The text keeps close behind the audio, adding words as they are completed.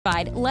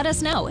Let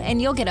us know,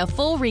 and you'll get a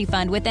full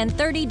refund within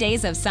 30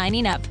 days of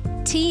signing up.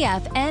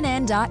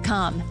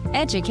 TFNN.com,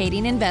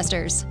 educating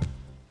investors.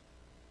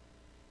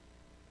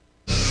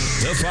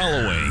 The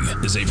following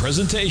is a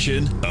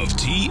presentation of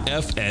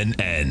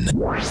TFNN.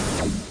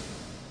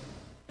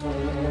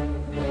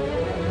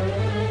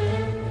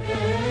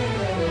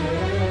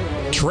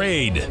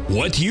 Trade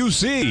what you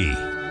see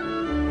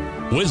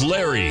with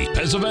Larry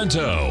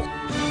Pesavento.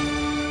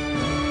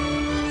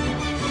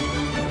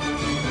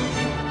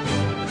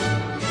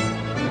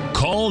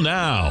 Call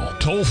now,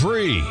 toll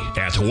free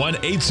at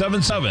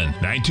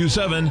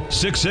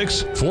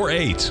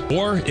 1-877-927-6648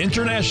 or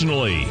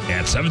internationally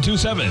at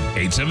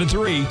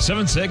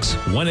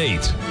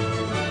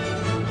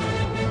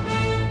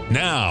 727-873-7618.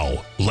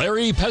 Now,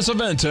 Larry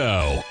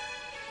Pesavento.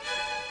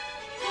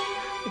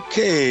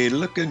 Okay,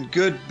 looking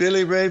good,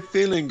 Billy Ray,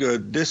 feeling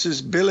good. This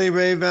is Billy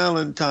Ray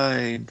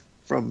Valentine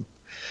from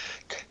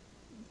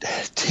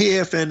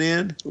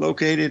TFNN,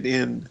 located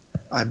in,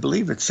 I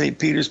believe it's St.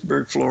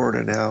 Petersburg,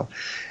 Florida now.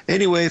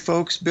 Anyway,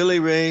 folks, Billy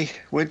Ray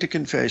went to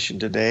confession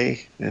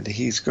today, and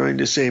he's going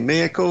to say,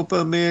 mea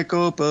culpa, mea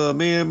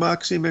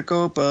maxima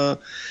culpa.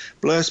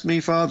 Bless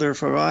me, Father,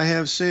 for I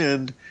have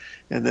sinned.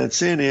 And that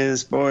sin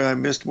is, boy, I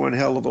missed one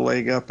hell of a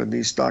leg up in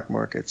these stock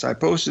markets. I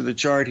posted the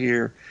chart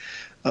here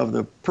of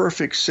the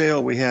perfect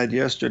sale we had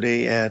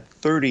yesterday at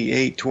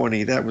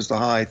 38.20. That was the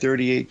high,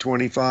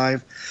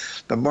 38.25.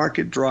 The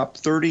market dropped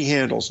 30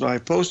 handles. Now, I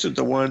posted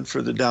the one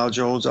for the Dow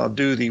Jones. I'll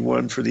do the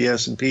one for the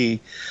S&P.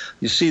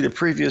 You see the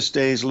previous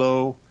day's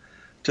low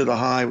to the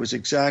high was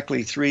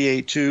exactly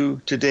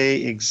 382.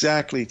 Today,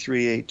 exactly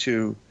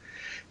 382.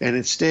 And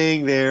it's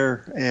staying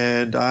there,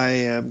 and I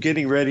am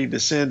getting ready to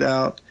send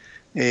out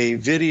a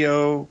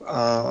video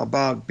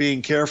about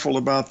being careful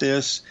about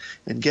this.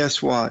 And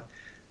guess what?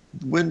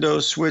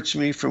 Windows switched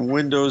me from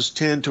Windows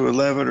 10 to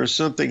 11, or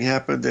something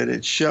happened that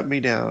it shut me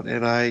down,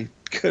 and I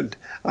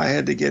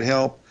had to get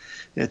help.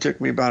 It took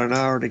me about an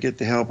hour to get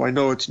the help. I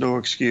know it's no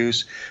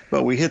excuse,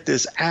 but we hit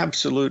this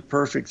absolute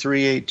perfect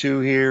 382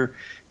 here,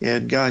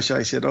 and gosh,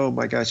 I said, oh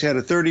my gosh, I had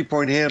a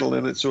 30-point handle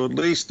in it, so at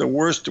least the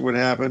worst would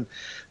happen,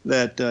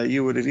 that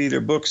you would have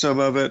either booked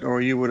some of it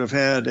or you would have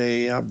had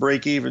a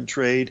break-even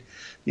trade,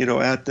 you know,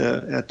 at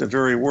the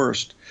very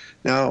worst.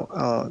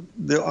 Now,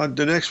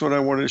 the next one I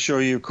want to show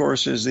you, of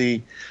course, is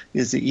the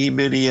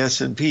E-mini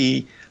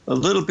S&P, a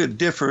little bit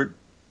different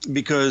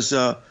because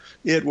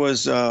it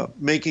was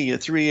making a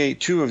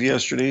 382 of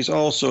yesterday's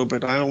also,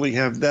 but I only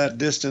have that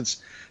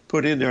distance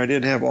put in there. I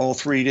didn't have all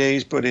 3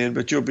 days put in,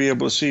 but you'll be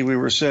able to see we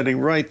were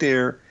setting right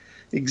there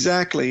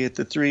exactly at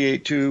the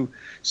 382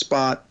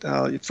 spot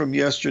from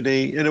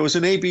yesterday, and it was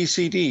an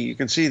ABCD. You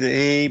can see the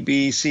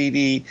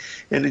ABCD,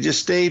 and it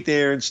just stayed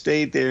there and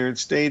stayed there and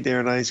stayed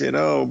there. And I said,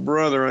 oh,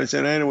 brother, I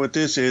said, I know what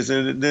this is.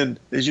 And then,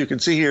 as you can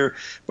see here,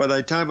 by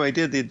the time I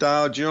did the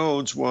Dow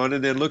Jones one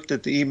and then looked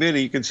at the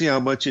E-mini, you can see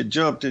how much it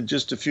jumped in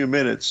just a few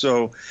minutes.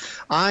 So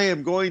I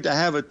am going to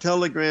have a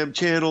Telegram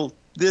channel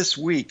this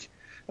week.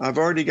 I've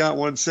already got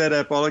one set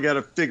up. All I got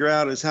to figure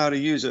out is how to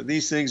use it.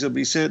 These things will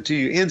be sent to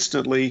you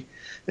instantly,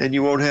 and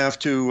you won't have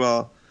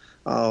to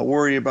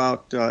worry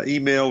about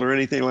email or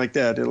anything like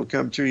that. It'll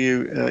come to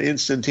you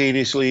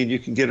instantaneously, and you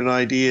can get an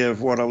idea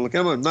of what I'm looking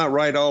at. I'm not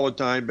right all the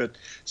time, but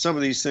some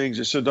of these things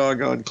are so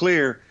doggone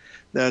clear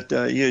that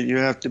you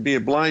have to be a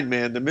blind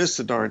man to miss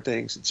the darn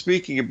things. And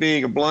speaking of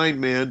being a blind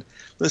man,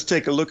 let's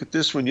take a look at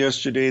this one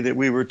yesterday that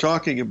we were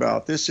talking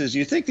about. This is,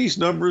 you think these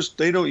numbers,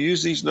 they don't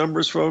use these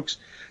numbers, folks?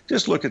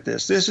 Just look at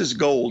this. This is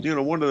gold, you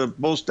know, one of the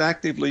most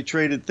actively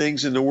traded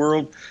things in the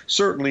world,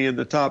 certainly in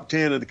the top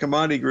 10 of the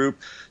commodity group.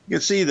 You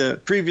can see the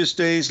previous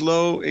day's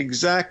low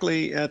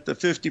exactly at the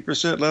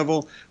 50%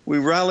 level. We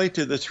rallied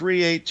to the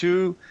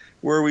 382,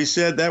 where we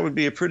said that would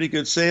be a pretty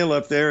good sale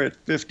up there at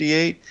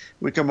 58.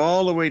 We come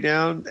all the way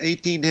down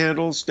 18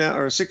 handles down,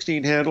 or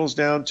 16 handles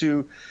down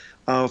to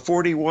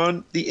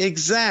 41. The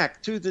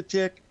exact, to the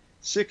tick,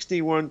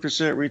 61%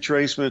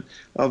 retracement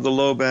of the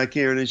low back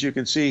here. And as you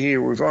can see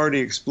here, we've already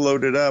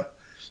exploded up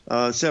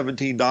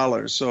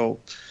 $17. So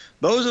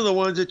those are the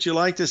ones that you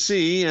like to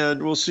see,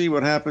 and we'll see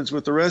what happens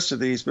with the rest of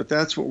these. But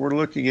that's what we're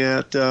looking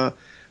at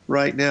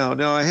right now.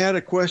 Now, I had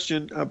a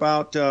question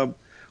about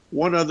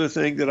one other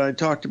thing that I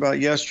talked about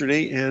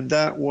yesterday, and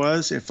that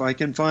was, if I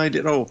can find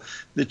it,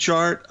 the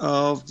chart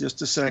of,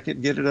 just a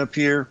second, get it up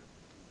here,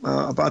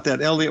 about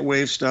that Elliott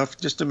wave stuff.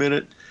 Just a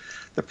minute.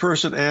 The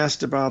person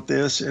asked about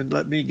this, and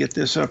let me get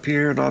this up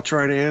here, and I'll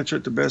try to answer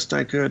it the best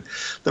I could.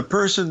 The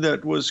person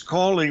that was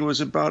calling was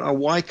about a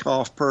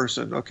Wyckoff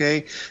person,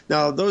 okay?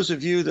 Now, those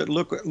of you that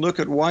look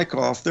at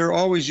Wyckoff, they're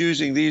always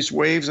using these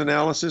waves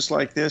analysis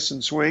like this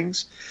and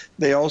swings.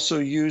 They also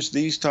use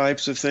these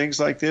types of things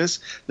like this.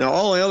 Now,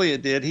 all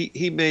Elliott did,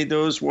 he made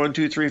those 1,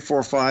 2, 3,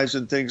 4, 5s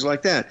and things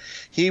like that.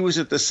 He was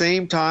at the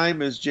same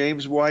time as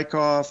James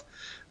Wyckoff,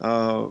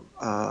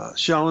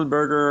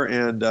 Schellenberger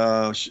and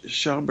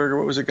Schellenberger,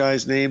 what was the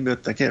guy's name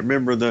that I can't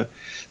remember, the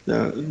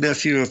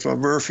nephew of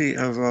Murphy,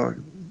 of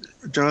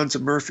John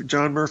Murphy,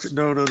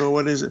 no,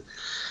 what is it?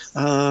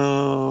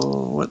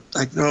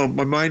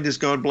 My mind has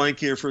gone blank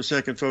here for a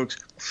second, folks.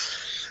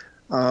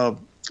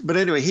 but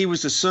anyway, he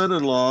was the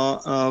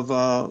son-in-law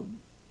of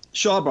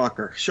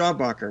Schaubacher.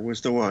 Schaubacher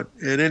was the one.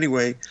 And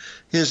anyway,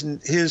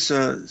 his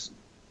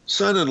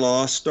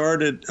son-in-law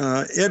started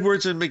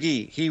Edwards and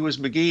McGee. He was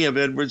McGee of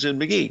Edwards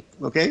and McGee,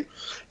 okay?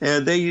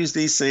 And they use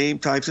these same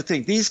types of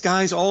things. These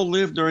guys all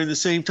lived during the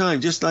same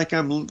time, just like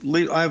I've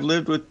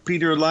lived with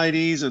Peter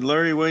Leides and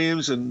Larry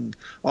Williams and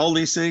all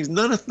these things.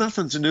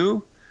 Nothing's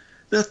new.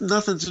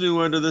 Nothing's new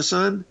under the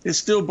sun. It's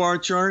still bar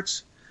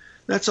charts.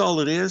 That's all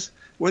it is.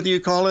 Whether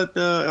you call it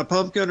a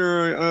pumpkin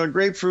or a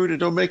grapefruit, it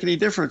don't make any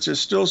difference. It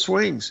still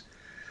swings.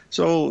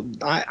 So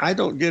I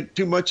don't get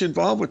too much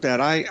involved with that.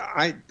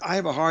 I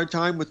have a hard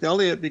time with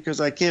Elliott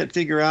because I can't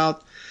figure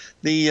out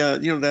the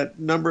that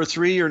number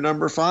 3 or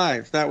number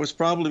 5. That was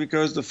probably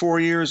because the 4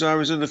 years I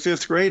was in the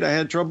 5th grade, I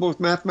had trouble with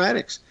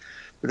mathematics.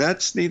 But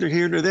that's neither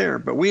here nor there.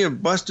 But we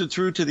have busted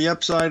through to the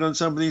upside on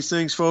some of these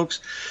things, folks.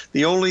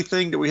 The only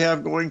thing that we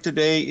have going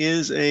today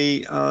is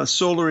a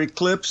solar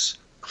eclipse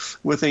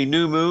with a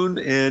new moon,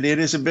 and it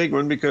is a big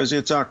one because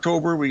it's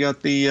October. We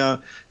got the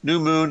new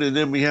moon, and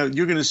then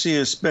you're going to see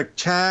a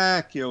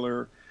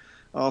spectacular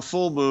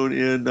full moon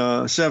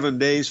in 7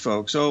 days,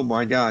 folks. Oh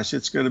my gosh,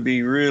 it's going to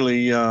be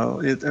really,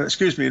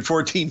 in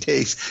 14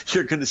 days,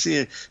 you're going to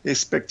see a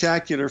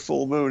spectacular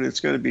full moon. It's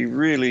going to be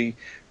really,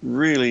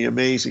 really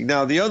amazing.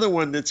 Now, the other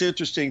one that's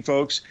interesting,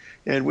 folks,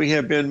 and we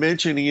have been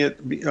mentioning it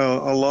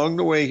along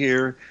the way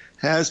here,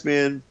 has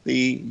been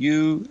the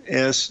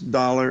U.S.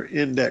 dollar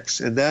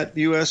index. And that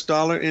U.S.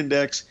 dollar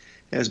index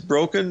has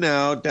broken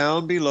now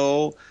down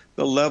below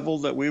the level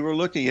that we were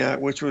looking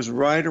at, which was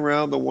right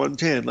around the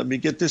 110. Let me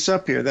get this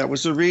up here. That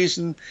was the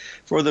reason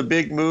for the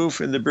big move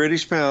in the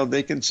British pound.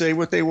 They can say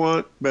what they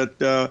want, but,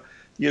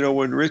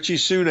 when Richie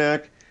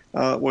Sunak,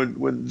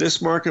 when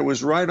this market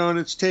was right on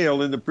its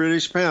tail in the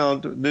British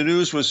pound, the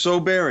news was so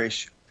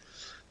bearish.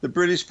 The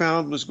British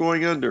pound was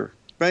going under.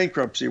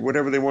 Bankruptcy,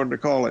 whatever they wanted to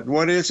call it.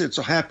 What is it? It's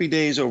happy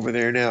days over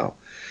there now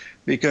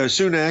because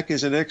Sunak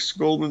is an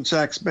ex-Goldman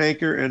Sachs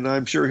banker, and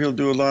I'm sure he'll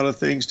do a lot of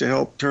things to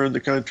help turn the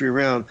country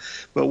around.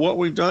 But what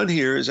we've done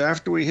here is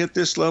after we hit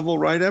this level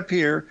right up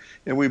here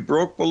and we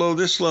broke below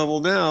this level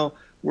now,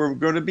 we're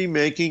going to be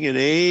making an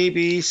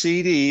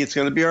ABCD. It's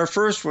going to be our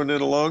first one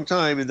in a long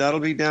time, and that'll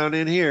be down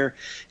in here.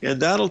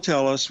 And that'll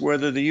tell us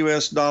whether the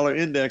U.S. dollar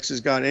index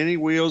has got any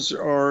wheels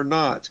or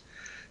not.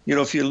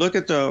 If you look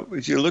at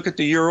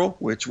the euro,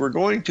 which we're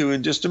going to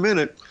in just a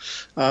minute,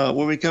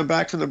 when we come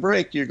back from the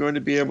break, you're going to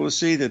be able to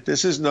see that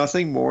this is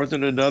nothing more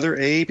than another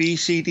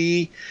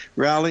ABCD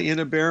rally in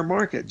a bear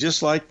market,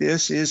 just like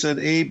this is an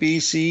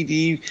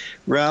ABCD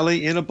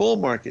rally in a bull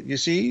market. You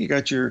see, you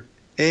got your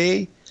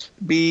A,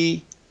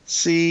 B,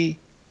 C,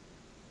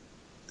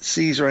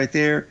 C's right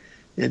there,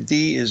 and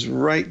D is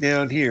right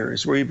down here.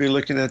 Is where you'll be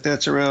looking at.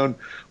 That's around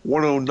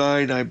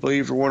 109, I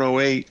believe, or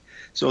 108.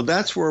 So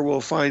that's where we'll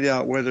find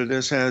out whether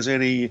this has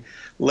any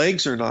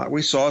legs or not.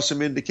 We saw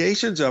some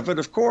indications of it,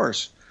 of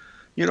course,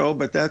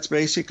 but that's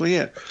basically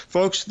it.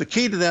 Folks, the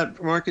key to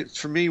that market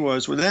for me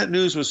was when that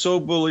news was so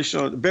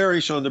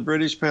bearish on the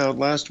British pound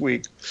last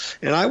week,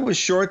 and I was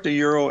short the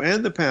euro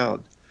and the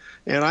pound,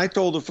 and I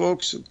told the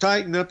folks,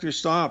 tighten up your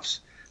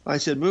stops. I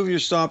said, move your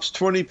stops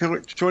 20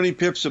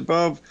 pips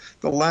above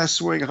the last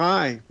swing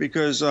high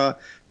because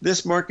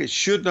this market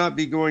should not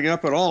be going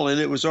up at all, and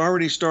it was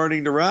already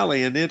starting to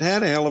rally, and it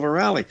had a hell of a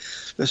rally.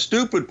 The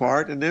stupid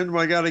part, and then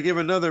I got to give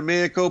another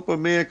mea culpa,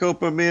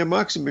 mea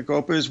maxima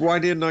culpa, is why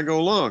didn't I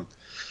go long?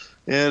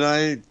 And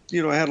I,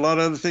 had a lot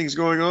of other things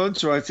going on,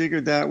 so I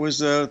figured that was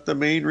the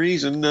main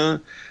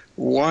reason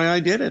why I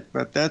did it.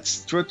 But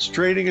that's what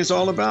trading is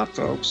all about,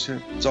 folks.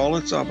 It's all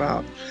it's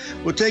about.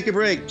 We'll take a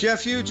break.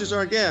 Jeff Hughes is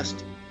our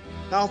guest.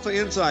 Alpha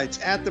Insights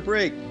at the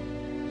break.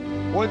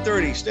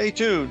 1:30. Stay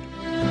tuned.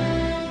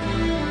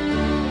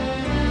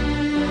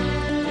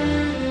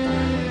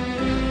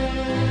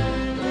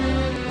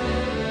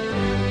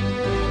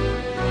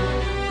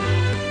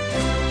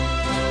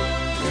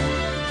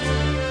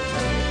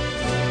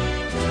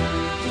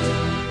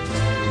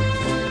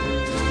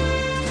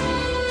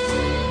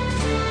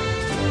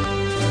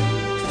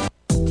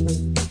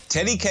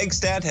 Teddy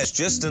Kegstad has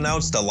just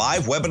announced a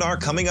live webinar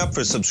coming up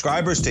for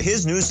subscribers to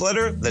his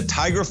newsletter, The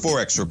Tiger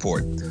Forex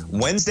Report.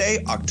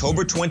 Wednesday,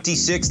 October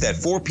 26th at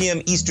 4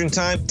 p.m. Eastern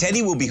Time,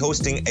 Teddy will be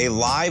hosting a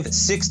live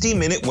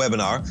 60-minute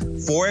webinar,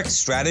 Forex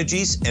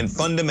Strategies and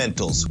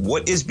Fundamentals,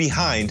 What is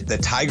Behind the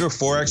Tiger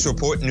Forex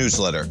Report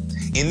newsletter.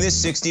 In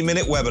this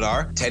 60-minute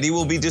webinar, Teddy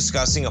will be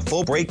discussing a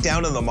full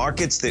breakdown of the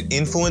markets that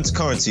influence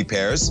currency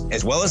pairs,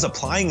 as well as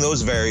applying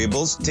those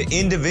variables to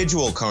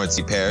individual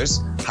currency pairs,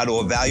 how to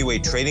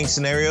evaluate trading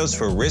scenarios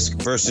for risk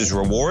versus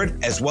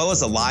reward, as well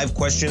as a live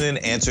question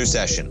and answer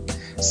session.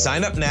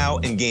 Sign up now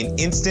and gain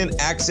instant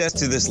access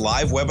to this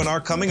live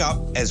webinar coming up,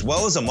 as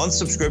well as a month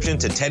subscription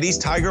to Teddy's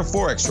Tiger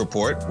Forex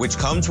Report, which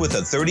comes with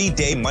a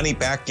 30-day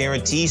money-back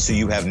guarantee so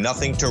you have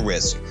nothing to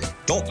risk.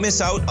 Don't miss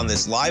out on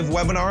this live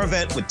webinar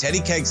event with Teddy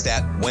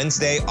Kegstad,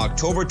 Wednesday,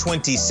 October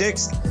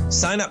 26th.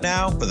 Sign up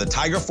now for the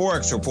Tiger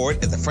Forex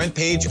Report at the front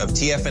page of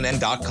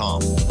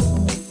TFNN.com.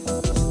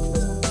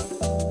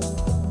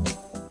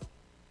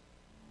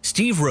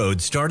 Steve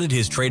Rhodes started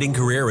his trading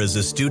career as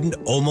a student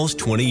almost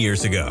 20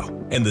 years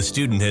ago, and the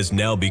student has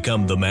now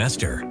become the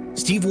master.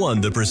 Steve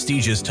won the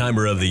prestigious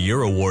Timer of the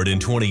Year award in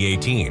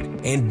 2018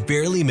 and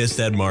barely missed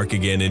that mark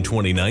again in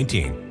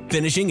 2019,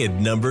 finishing at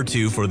number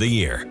 2 for the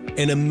year.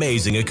 An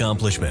amazing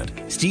accomplishment.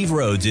 Steve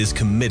Rhodes is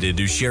committed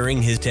to sharing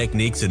his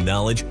techniques and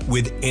knowledge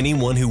with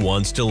anyone who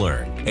wants to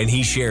learn, and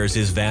he shares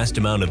his vast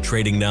amount of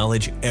trading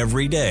knowledge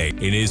every day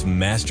in his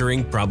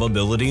Mastering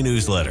Probability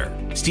newsletter.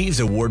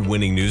 Steve's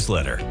award-winning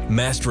newsletter,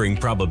 Mastering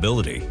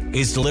Probability,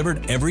 is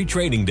delivered every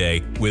trading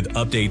day with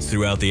updates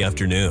throughout the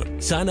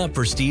afternoon. Sign up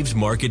for Steve's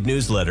market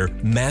newsletter,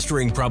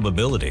 Mastering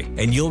Probability,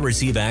 and you'll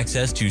receive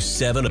access to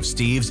 7 of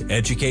Steve's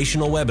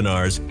educational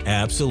webinars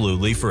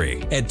absolutely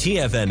free. At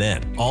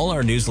TFNN, all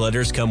our newsletters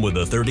come with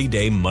a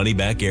 30-day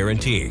money-back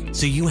guarantee,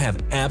 so you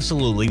have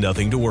absolutely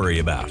nothing to worry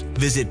about.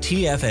 Visit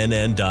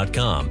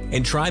TFNN.com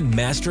and try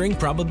Mastering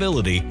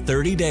Probability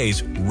 30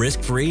 days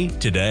risk-free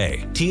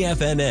today.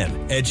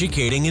 TFNN,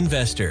 educating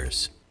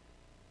investors.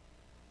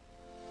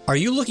 Are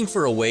you looking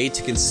for a way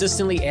to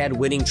consistently add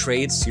winning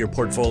trades to your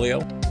portfolio?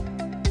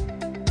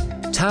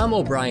 Tom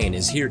O'Brien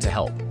is here to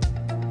help.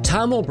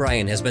 Tom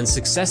O'Brien has been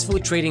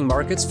successfully trading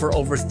markets for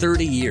over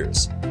 30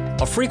 years.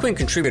 A frequent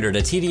contributor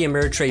to TD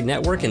Ameritrade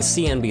Network and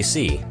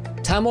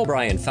CNBC, Tom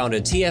O'Brien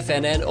founded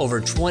TFNN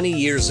over 20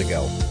 years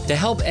ago to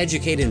help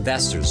educate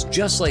investors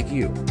just like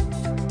you.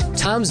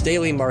 Tom's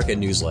daily market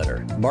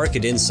newsletter,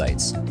 Market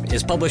Insights,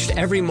 is published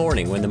every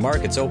morning when the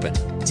markets open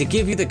to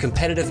give you the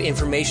competitive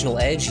informational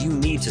edge you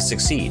need to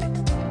succeed.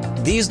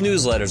 These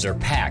newsletters are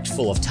packed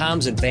full of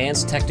Tom's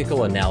advanced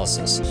technical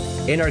analysis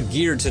and are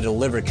geared to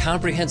deliver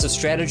comprehensive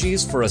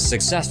strategies for a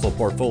successful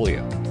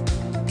portfolio.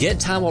 Get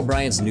Tom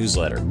O'Brien's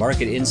newsletter,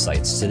 Market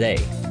Insights, today,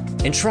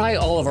 and try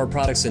all of our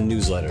products and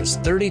newsletters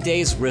 30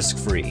 days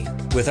risk-free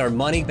with our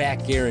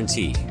money-back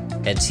guarantee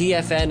at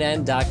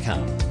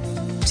TFNN.com.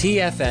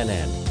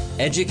 TFNN,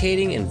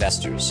 educating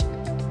investors.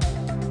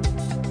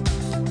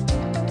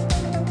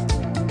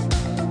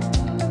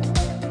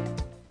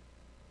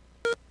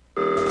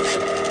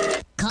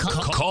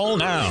 Call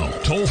now,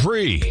 toll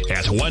free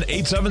at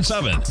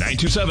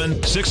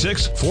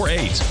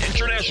 1-877-927-6648.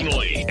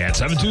 Internationally at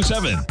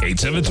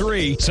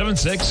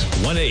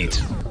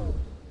 727-873-7618.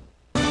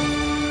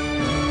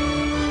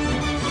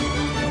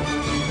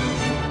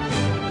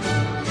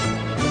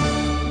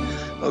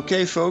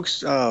 Okay,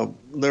 folks,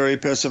 Larry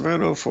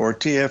Pesavento for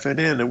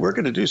TFNN, and we're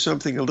going to do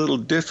something a little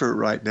different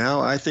right now.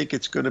 I think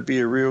it's going to be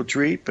a real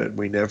treat, but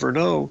we never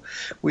know.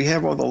 We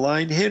have on the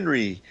line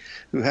Henry,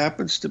 who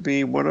happens to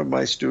be one of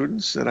my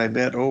students that I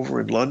met over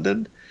in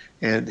London.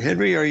 And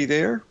Henry, are you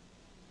there?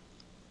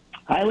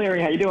 Hi,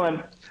 Larry. How you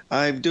doing?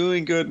 I'm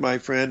doing good, my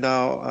friend.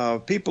 Now,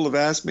 people have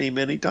asked me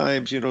many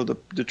times,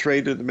 the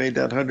trader that made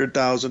that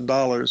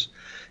 $100,000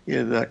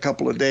 in a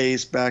couple of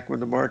days back when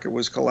the market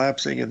was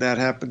collapsing, and that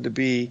happened to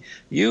be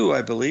you,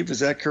 I believe. Is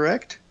that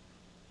correct?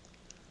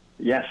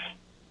 Yes.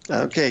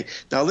 Okay.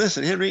 Now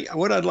listen, Henry,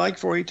 what I'd like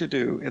for you to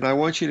do, and I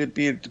want you to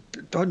be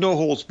no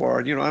holds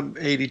barred. I'm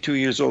 82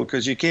 years old,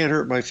 because you can't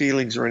hurt my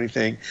feelings or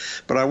anything,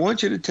 but I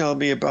want you to tell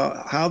me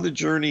about how the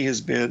journey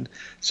has been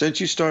since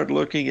you start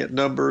looking at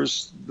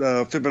numbers,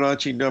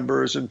 Fibonacci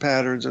numbers and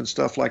patterns and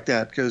stuff like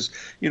that, because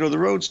the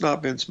road's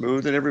not been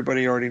smooth, and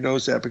everybody already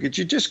knows that. But could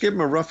you just give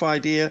them a rough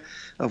idea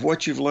of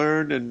what you've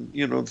learned and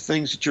the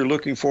things that you're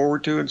looking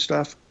forward to and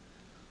stuff?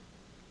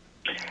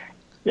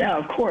 Yeah,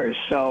 of course.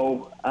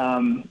 So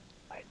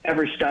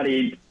ever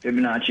studied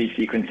Fibonacci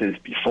sequences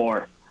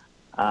before.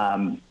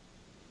 I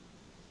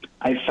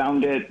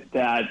found it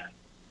that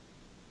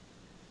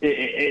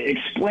it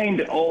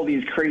explained all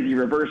these crazy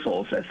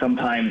reversals that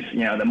sometimes,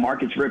 the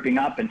market's ripping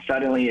up and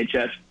suddenly it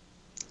just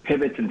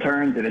pivots and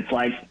turns, and it's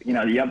like, the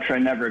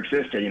uptrend never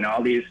existed.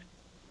 All these,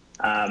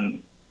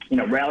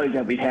 rallies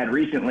that we've had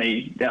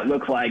recently that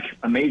look like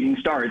amazing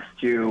starts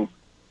to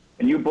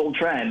a new bull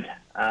trend,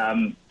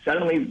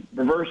 suddenly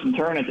reverse and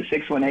turn at the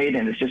 618,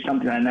 and it's just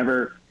something I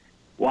never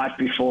watched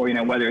before,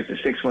 whether it's a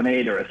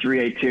 618 or a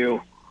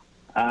 382.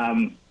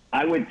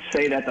 I would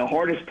say that the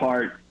hardest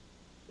part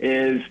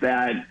is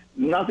that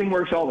nothing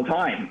works all the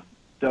time.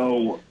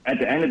 So at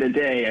the end of the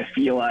day, I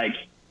feel like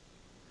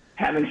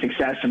having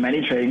success in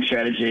any trading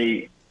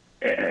strategy,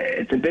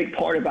 it's a big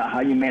part about how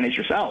you manage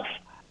yourself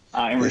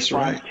in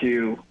response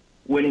to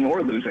winning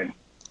or losing.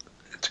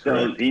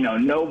 So,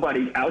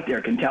 nobody out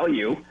there can tell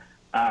you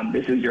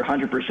this is your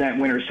 100%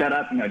 winner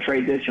setup,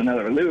 trade this, you'll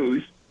never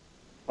lose.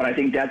 But I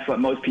think that's what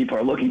most people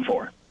are looking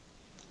for.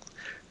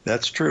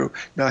 That's true.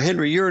 Now,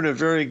 Henry, you're a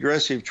very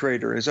aggressive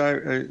trader,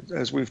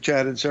 as we've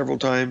chatted several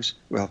times.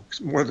 Well,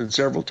 more than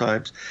several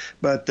times.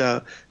 But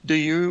are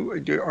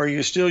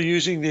you still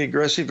using the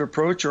aggressive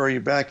approach, or are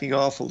you backing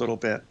off a little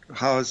bit?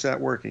 How is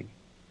that working?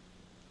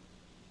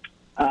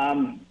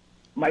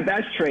 My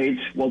best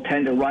trades will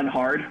tend to run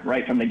hard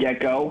right from the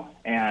get-go,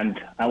 and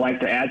I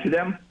like to add to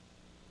them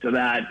so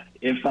that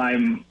if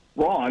I'm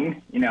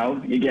wrong,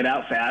 you get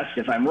out fast.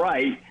 If I'm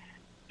right,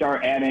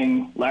 start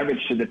adding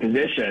leverage to the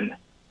position.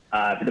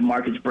 The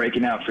market's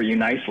breaking out for you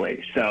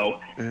nicely. So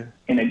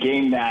in a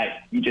game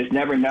that you just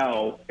never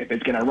know if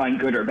it's going to run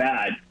good or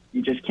bad,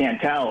 you just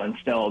can't tell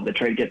until the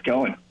trade gets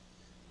going.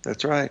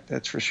 That's right.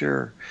 That's for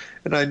sure.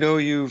 And I know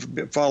you've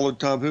followed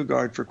Tom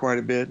Hugard for quite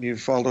a bit, and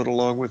you've followed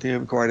along with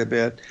him quite a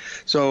bit.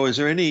 So is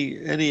there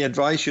any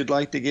advice you'd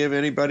like to give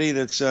anybody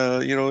that's,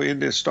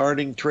 into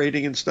starting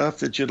trading and stuff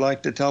that you'd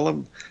like to tell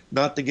them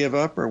not to give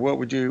up, or what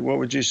would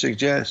you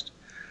suggest?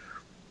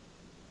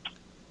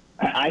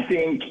 I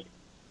think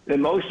the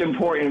most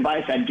important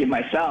advice I'd give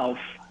myself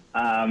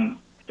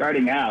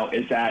starting out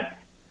is that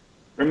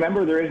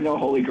remember there is no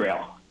holy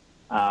grail.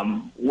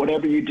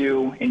 Whatever you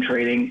do in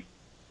trading,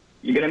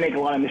 you're going to make a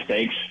lot of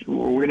mistakes.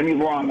 We're going to be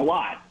wrong a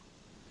lot.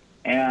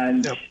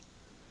 And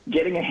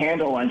getting a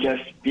handle on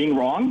just being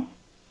wrong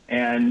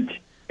and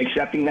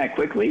accepting that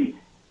quickly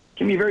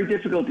can be very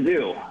difficult to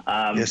do.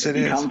 Yes, it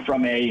if you is. come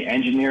from a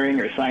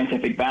engineering or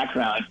scientific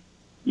background,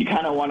 you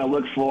kind of want to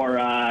look for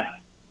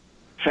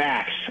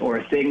facts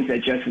or things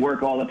that just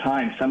work all the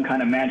time, some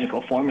kind of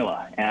magical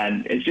formula.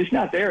 And it's just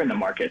not there in the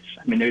markets.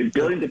 I mean, there's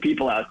billions of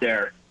people out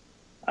there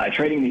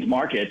trading these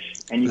markets,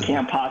 and you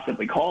can't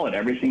possibly call it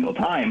every single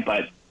time.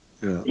 But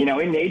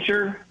in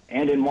nature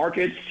and in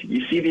markets,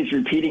 you see these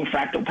repeating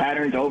fractal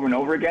patterns over and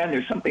over again.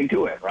 There's something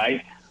to it,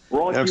 right?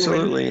 We're all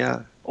absolutely,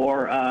 humans,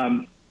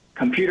 or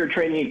computer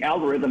trading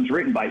algorithms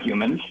written by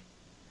humans.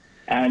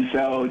 And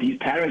so these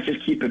patterns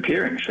just keep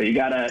appearing. So you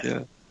got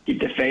to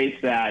keep the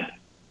faith that,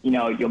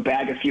 you'll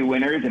bag a few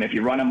winners, and if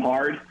you run them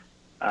hard,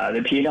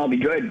 the P&L will be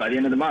good by the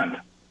end of the month.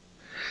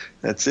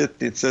 That's it.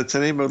 That's the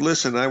name of.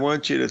 Listen, I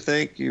want you to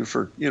thank you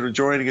for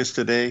joining us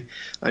today.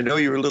 I know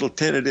you were a little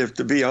tentative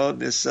to be on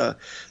this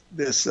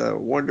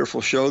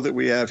wonderful show that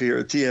we have here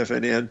at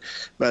TFNN,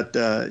 but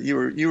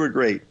you were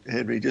great,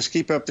 Henry. Just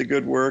keep up the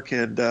good work,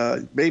 and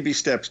baby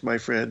steps, my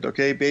friend.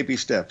 Okay, baby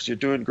steps. You're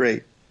doing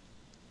great.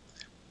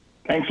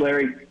 Thanks,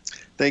 Larry.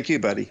 Thank you,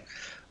 buddy.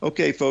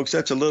 Okay, folks,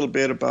 that's a little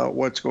bit about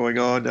what's going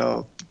on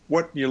now.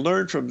 What you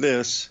learned from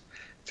this,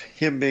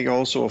 him being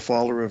also a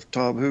follower of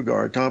Tom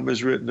Hugard. Tom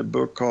has written a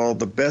book called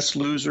The Best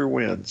Loser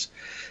Wins.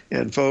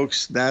 And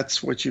folks,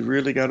 that's what you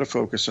really got to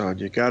focus on.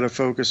 You got to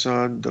focus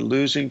on the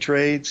losing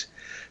trades.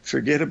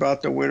 Forget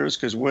about the winners,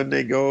 because when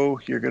they go,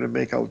 you're going to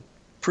make a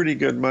pretty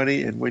good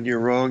money. And when you're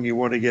wrong, you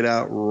want to get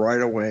out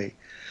right away.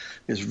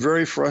 It's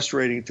very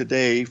frustrating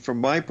today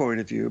from my point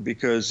of view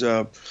because,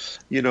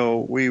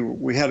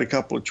 we had a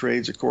couple of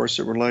trades, of course,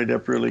 that were lined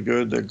up really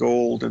good. The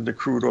gold and the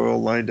crude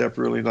oil lined up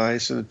really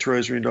nice, and the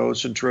treasury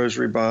notes and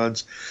treasury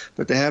bonds.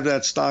 But to have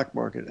that stock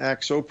market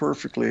act so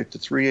perfectly at the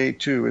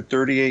 382, at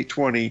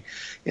 38.20,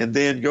 and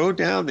then go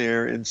down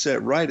there and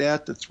set right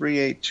at the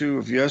 382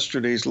 of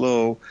yesterday's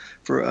low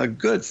for a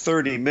good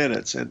 30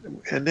 minutes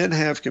and then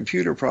have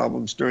computer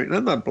problems during, and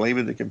I'm not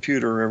blaming the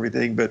computer or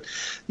everything, but,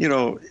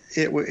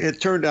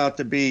 it turned out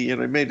to be, it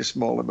made a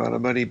small amount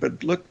of money,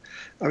 but look,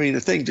 I mean,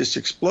 the thing just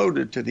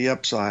exploded to the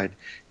upside.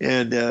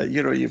 And,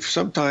 you've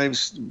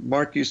sometimes,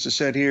 Mark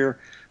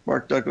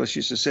Douglas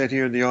used to sit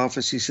here in the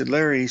office. He said,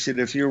 Larry, he said,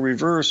 if you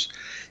reverse,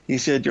 he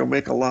said, you'll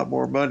make a lot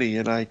more money.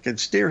 And I can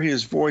still hear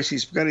his voice.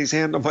 He's got his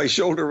hand on my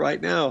shoulder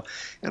right now.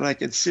 And I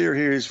can still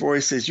hear his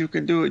voice says, you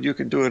can do it, you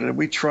can do it. And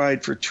we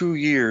tried for 2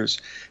 years.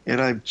 And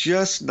I'm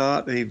just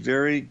not a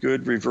very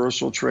good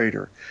reversal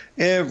trader.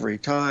 Every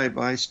time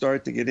I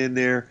start to get in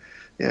there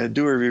and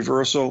do a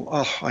reversal,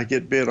 I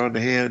get bit on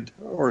the hand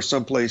or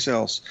someplace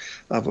else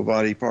of a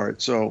body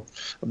part. So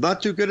I'm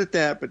not too good at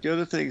that, but the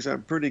other things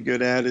I'm pretty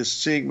good at is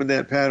seeing when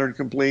that pattern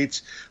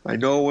completes. I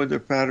know when the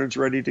pattern's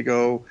ready to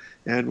go,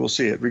 and we'll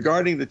see it.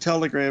 Regarding the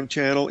Telegram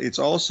channel, it's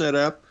all set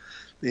up.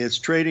 It's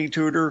Trading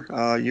Tutor.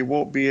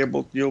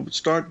 You'll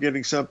start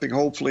getting something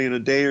hopefully in a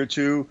day or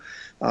two.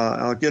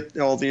 I'll get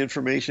all the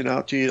information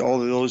out to you,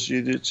 all of those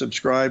you did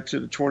subscribe to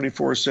the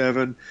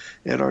 24/7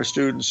 and our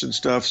students and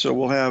stuff. So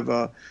we'll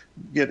have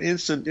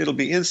it'll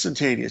be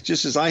instantaneous.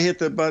 Just as I hit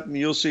the button,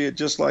 you'll see it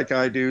just like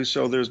I do.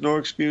 So there's no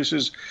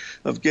excuses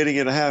of getting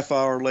it a half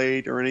hour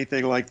late or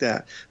anything like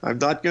that. I'm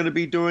not going to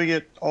be doing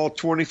it all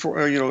 24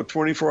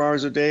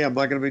 hours a day. I'm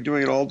not going to be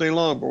doing it all day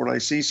long. But when I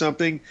see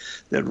something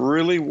that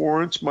really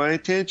warrants my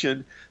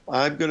attention,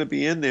 I'm going to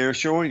be in there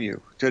showing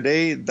you.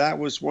 Today, that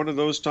was one of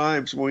those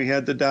times when we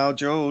had the Dow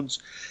Jones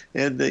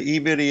and the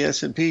E-mini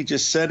S&P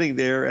just sitting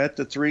there at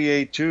the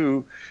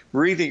 382,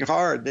 breathing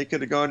hard. They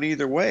could have gone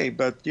either way.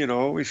 But,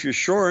 if you're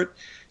short,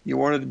 you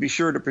wanted to be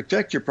sure to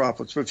protect your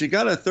profits. But if you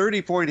got a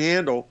 30-point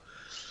handle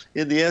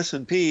in the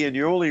S&P and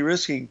you're only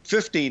risking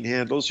 15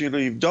 handles,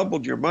 you've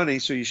doubled your money,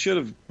 so you should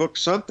have booked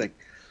something.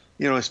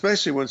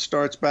 Especially when it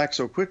starts back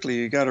so quickly,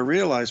 you got to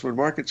realize when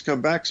markets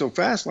come back so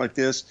fast like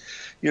this,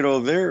 they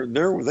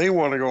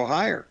want to go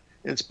higher.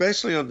 And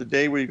especially on the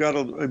day where you got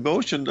an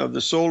emotion of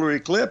the solar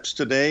eclipse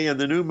today and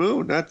the new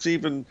moon, that's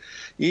even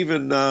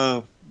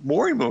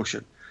more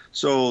emotion.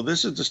 So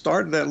this is the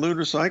start of that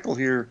lunar cycle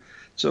here.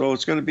 So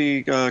it's going to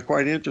be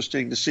quite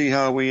interesting to see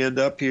how we end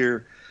up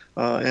here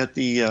at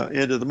the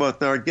end of the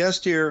month. Now, our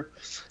guest here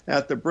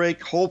at the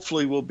break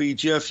hopefully will be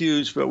Jeff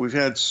Hughes, but we've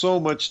had so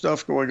much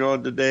stuff going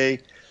on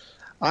today.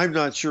 I'm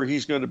not sure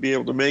he's going to be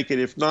able to make it.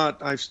 If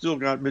not, I've still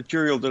got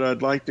material that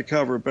I'd like to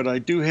cover, but I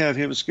do have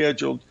him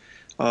scheduled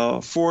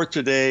for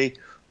today.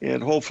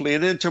 And hopefully,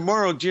 and then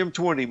tomorrow, Jim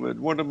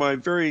Twentyman, one of my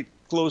very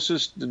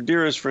closest and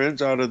dearest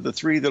friends out of the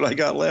three that I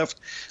got left,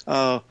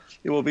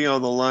 it will be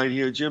on the line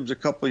here. Jim's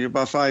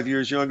about 5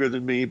 years younger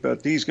than me,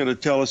 but he's going to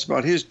tell us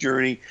about his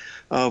journey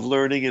of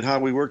learning and how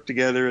we work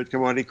together at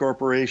Commodity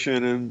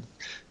Corporation and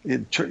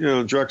in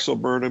Drexel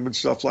Burnham and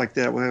stuff like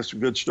that. We'll have some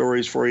good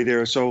stories for you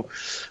there. So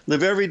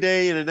live every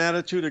day in an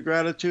attitude of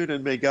gratitude,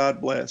 and may God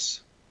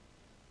bless.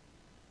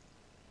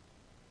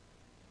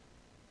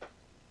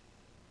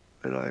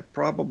 And I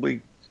probably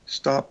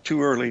stopped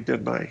too early,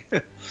 didn't I?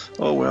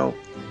 Oh, well.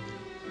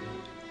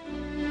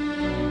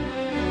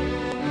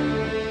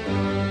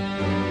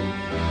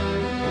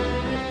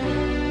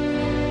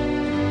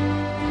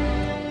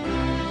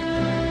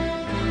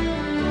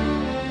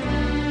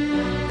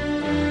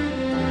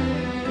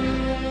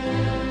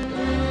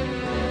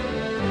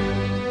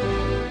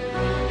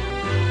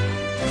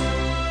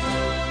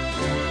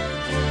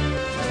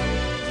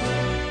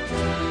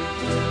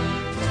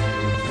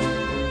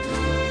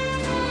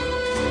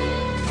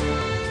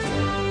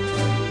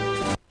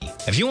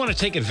 If you want to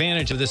take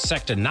advantage of this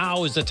sector,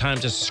 now is the time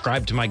to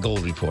subscribe to my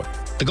Gold Report.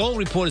 The Gold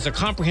Report is a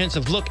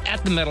comprehensive look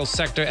at the metals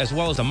sector as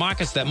well as the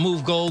markets that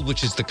move gold,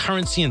 which is the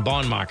currency and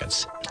bond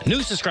markets.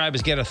 New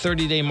subscribers get a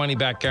 30-day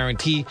money-back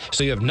guarantee,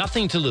 so you have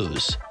nothing to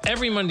lose.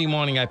 Every Monday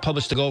morning, I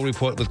publish the Gold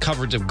Report with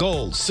coverage of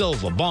gold,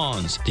 silver,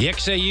 bonds, the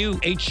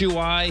XAU,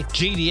 HUI,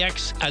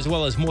 GDX, as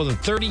well as more than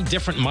 30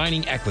 different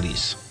mining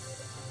equities.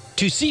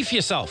 To see for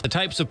yourself the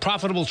types of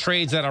profitable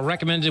trades that are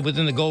recommended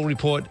within the Gold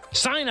Report,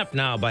 sign up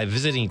now by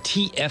visiting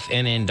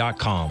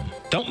TFNN.com.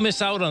 Don't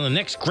miss out on the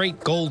next great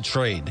gold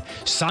trade.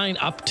 Sign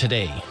up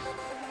today.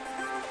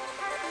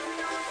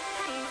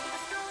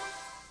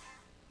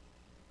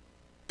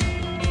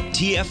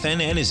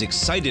 TFNN is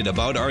excited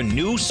about our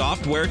new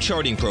software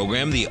charting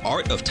program, The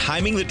Art of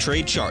Timing the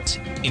Trade Charts.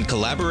 In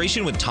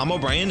collaboration with Tom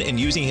O'Brien and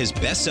using his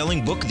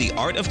best-selling book, The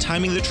Art of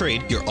Timing the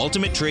Trade, Your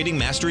Ultimate Trading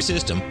Mastery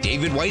System,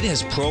 David White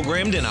has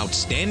programmed an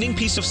outstanding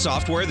piece of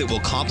software that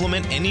will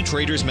complement any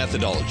trader's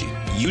methodology.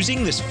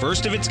 Using this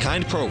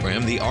first-of-its-kind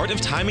program, The Art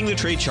of Timing the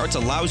Trade Charts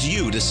allows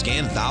you to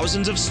scan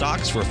thousands of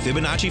stocks for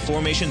Fibonacci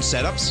formation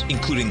setups,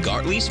 including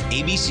Gartley's,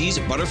 ABC's,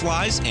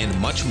 butterflies, and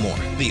much more.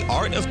 The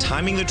Art of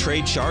Timing the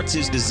Trade Charts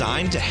is designed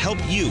to help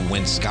you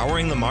when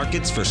scouring the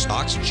markets for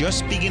stocks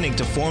just beginning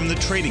to form the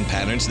trading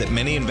patterns that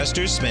many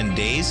investors spend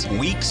days,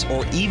 weeks,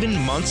 or even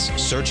months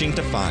searching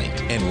to find.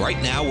 And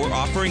right now, we're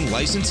offering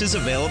licenses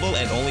available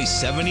at only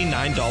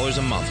 $79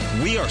 a month.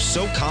 We are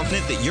so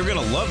confident that you're going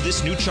to love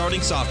this new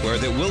charting software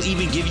that will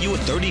even give you a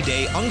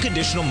 30-day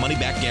unconditional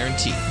money-back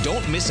guarantee.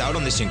 Don't miss out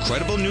on this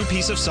incredible new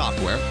piece of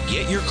software.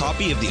 Get your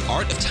copy of The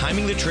Art of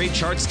Timing the Trade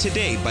Charts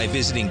today by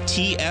visiting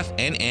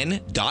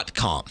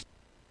TFNN.com.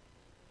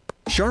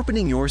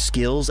 Sharpening your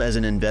skills as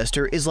an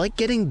investor is like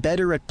getting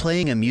better at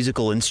playing a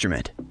musical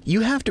instrument.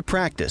 You have to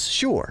practice,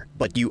 sure,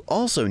 but you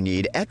also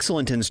need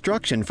excellent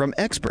instruction from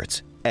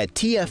experts. At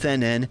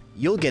TFNN,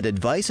 you'll get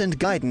advice and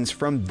guidance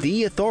from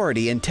the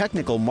authority in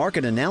technical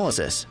market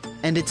analysis.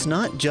 And it's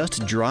not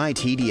just dry,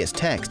 tedious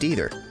text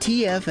either.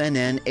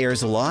 TFNN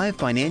airs live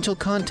financial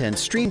content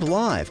streamed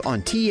live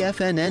on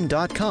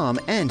TFNN.com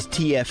and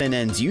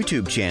TFNN's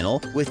YouTube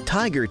channel with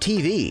Tiger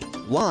TV,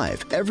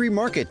 live every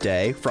market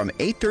day from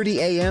 8:30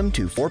 a.m.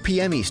 to 4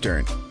 p.m.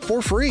 Eastern,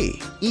 for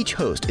free. Each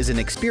host is an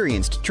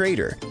experienced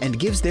trader and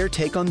gives their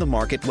take on the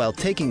market while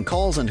taking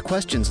calls and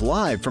questions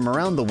live from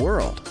around the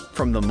world.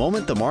 From the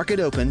moment the market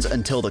opens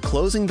until the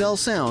closing bell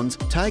sounds,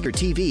 Tiger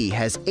TV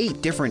has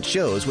 8 different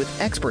shows with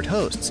expert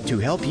hosts to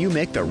help you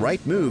make the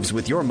right moves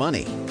with your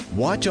money.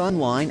 Watch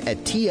online at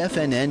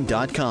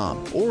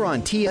TFNN.com or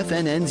on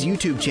TFNN's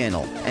YouTube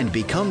channel and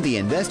become the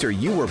investor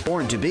you were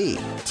born to be.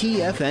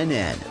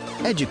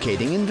 TFNN,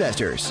 educating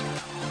investors.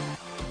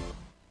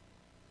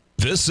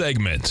 This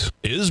segment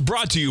is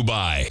brought to you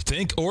by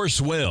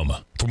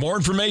Thinkorswim. For more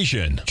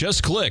information,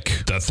 just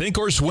click the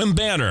Thinkorswim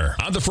banner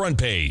on the front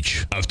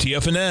page of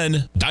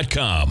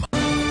TFNN.com.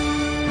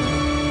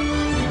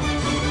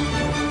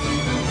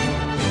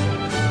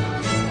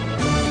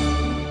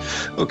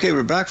 Okay,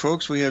 we're back,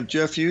 folks. We have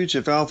Jeff Hughes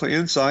of Alpha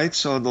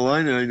Insights on the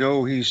line, and I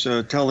know he's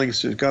telling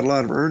us he's got a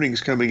lot of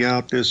earnings coming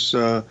out this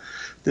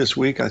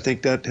week. I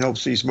think that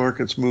helps these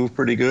markets move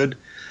pretty good.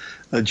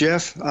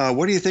 Jeff,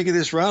 what do you think of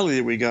this rally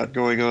that we got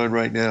going on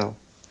right now?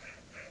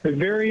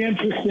 Very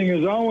interesting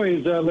as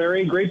always,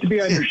 Larry. Great to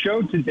be on your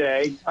show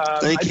today.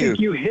 Thank you. I think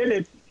you hit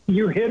it.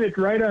 You hit it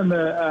right on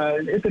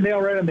the hit the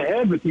nail right on the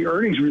head with the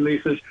earnings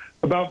releases.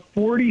 About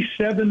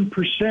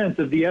 47%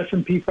 of the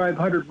S&P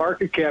 500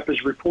 market cap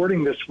is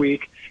reporting this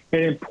week,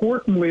 and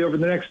importantly, over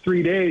the next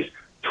 3 days,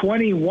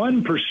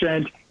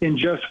 21% in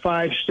just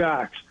 5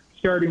 stocks,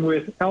 starting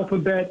with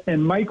Alphabet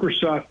and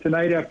Microsoft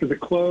tonight after the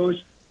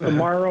close.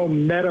 Tomorrow,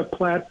 Meta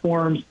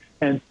Platforms,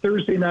 and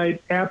Thursday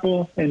night,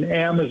 Apple and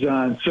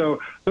Amazon. So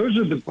those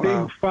are the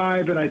big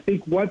 5, and I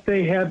think what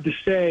they have to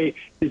say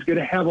is going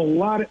to have a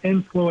lot of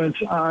influence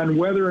on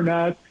whether or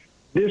not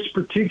this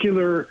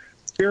particular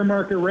bear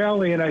market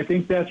rally, and I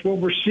think that's what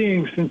we're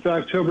seeing since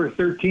October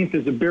 13th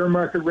is a bear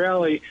market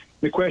rally.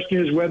 The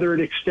question is whether it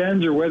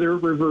extends or whether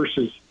it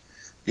reverses.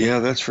 Yeah,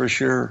 that's for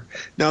sure.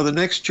 Now, the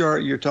next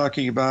chart you're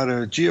talking about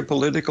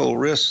geopolitical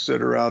risks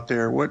that are out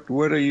there.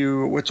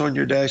 What's on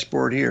your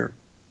dashboard here?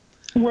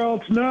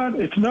 Well,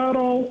 it's not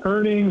all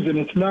earnings and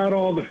it's not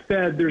all the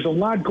Fed. There's a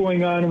lot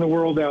going on in the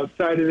world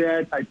outside of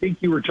that. I think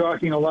you were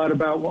talking a lot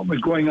about what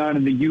was going on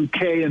in the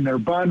UK and their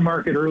bond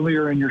market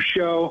earlier in your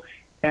show.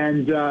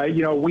 And,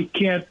 we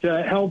can't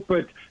help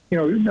but,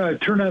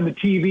 turn on the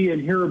TV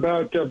and hear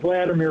about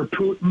Vladimir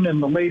Putin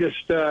and the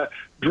latest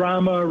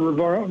drama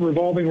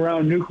revolving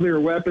around nuclear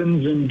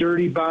weapons and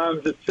dirty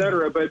bombs, et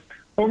cetera. But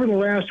over the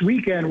last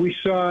weekend, we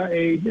saw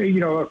a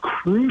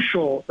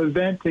crucial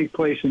event take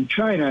place in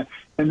China,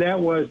 and that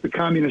was the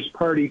Communist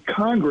Party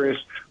Congress,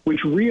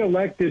 which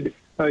reelected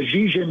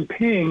Xi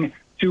Jinping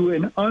to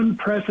an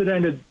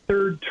unprecedented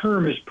third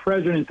term as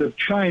president of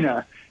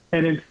China.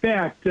 And in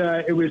fact,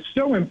 it was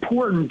so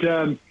important,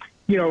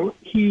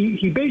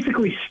 he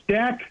basically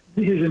stacked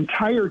his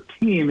entire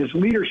team, his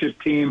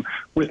leadership team,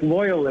 with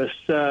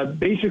loyalists,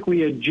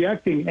 basically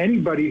ejecting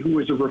anybody who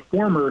was a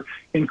reformer,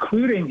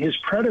 including his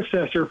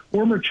predecessor,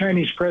 former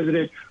Chinese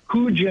President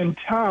Hu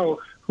Jintao,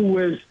 who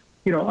was,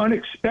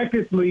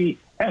 unexpectedly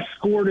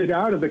escorted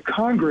out of the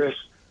Congress,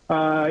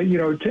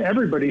 to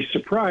everybody's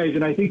surprise.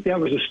 And I think that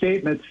was a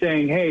statement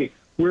saying, hey,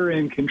 we're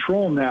in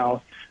control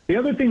now. The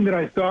other thing that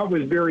I thought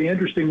was very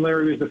interesting,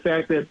 Larry, was the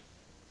fact that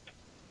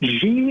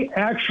Xi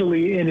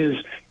actually, in his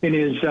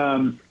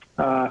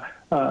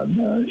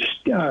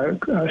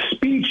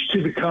speech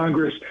to the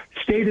Congress,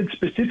 stated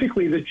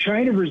specifically that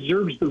China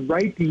reserves the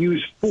right to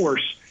use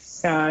force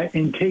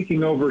in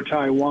taking over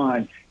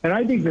Taiwan. And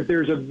I think that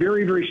there's a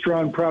very, very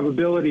strong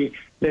probability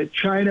that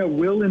China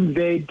will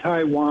invade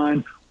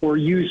Taiwan or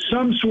use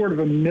some sort of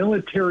a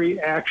military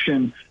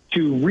action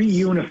to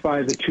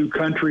reunify the two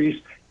countries.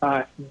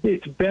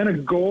 It's been a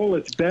goal.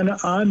 It's been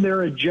on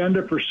their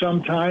agenda for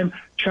some time.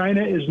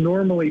 China is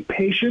normally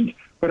patient,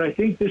 but I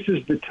think this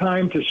is the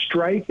time to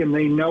strike, and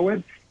they know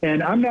it.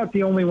 And I'm not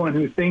the only one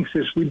who thinks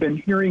this. We've been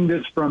hearing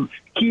this from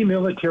key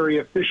military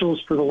officials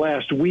for the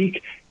last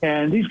week,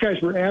 and these guys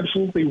were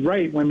absolutely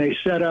right when they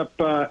set up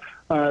the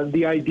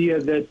idea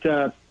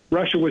that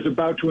Russia was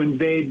about to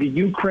invade the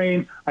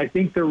Ukraine. I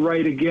think they're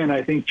right again.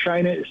 I think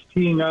China is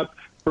teeing up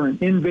for an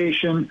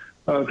invasion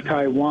of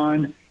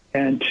Taiwan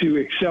and to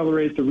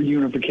accelerate the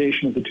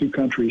reunification of the two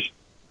countries.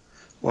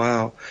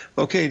 Wow.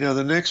 Okay, now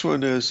the next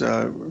one is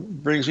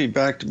brings me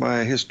back to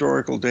my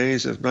historical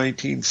days of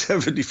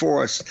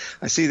 1974.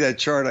 I see that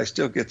chart, I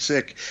still get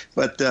sick,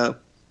 but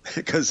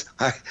because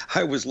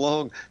I was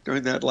long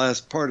during that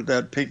last part of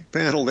that pink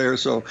panel there.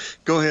 So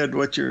go ahead,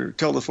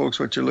 tell the folks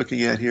what you're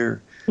looking at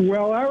here.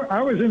 Well,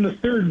 I was in the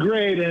third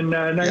grade in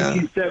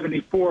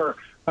 1974,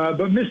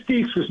 but Miss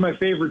Deeks was my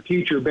favorite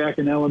teacher back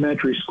in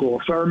elementary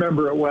school, so I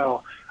remember it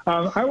well.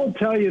 I will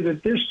tell you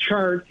that this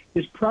chart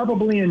is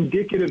probably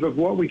indicative of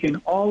what we can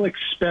all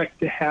expect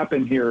to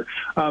happen here.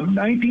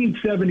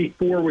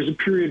 1974 was a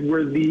period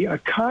where the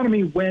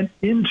economy went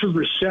into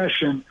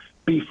recession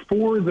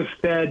before the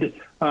Fed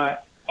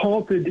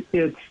halted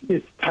its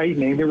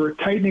tightening. They were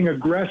tightening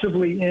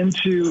aggressively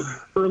into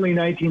early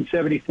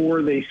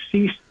 1974. They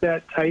ceased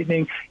that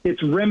tightening.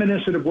 It's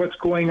reminiscent of what's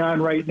going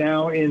on right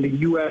now in the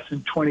U.S.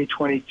 in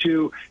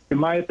 2022. In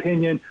my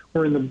opinion,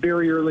 we're in the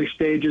very early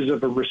stages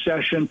of a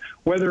recession.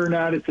 Whether or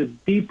not it's a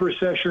deep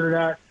recession or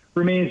not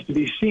remains to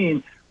be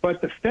seen. But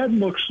the Fed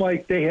looks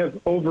like they have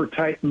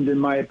over-tightened, in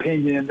my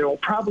opinion, and they'll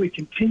probably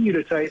continue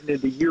to tighten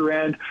into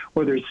year-end,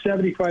 whether it's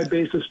 75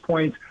 basis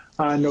points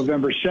on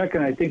November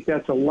 2nd. I think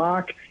that's a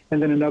lock.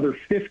 And then another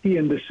 50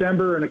 in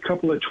December and a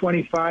couple of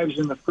 25s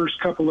in the first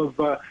couple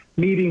of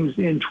meetings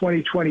in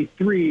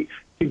 2023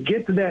 to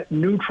get to that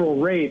neutral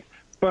rate.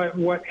 But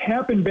what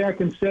happened back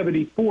in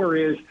 74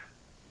 is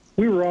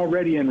we were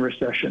already in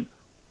recession.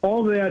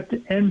 All that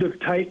end of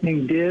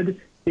tightening did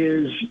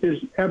is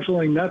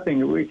absolutely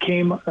nothing. It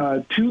came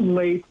too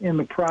late in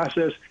the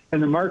process,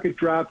 and the market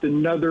dropped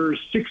another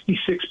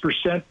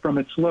 66% from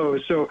its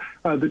lows. So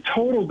the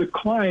total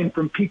decline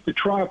from peak to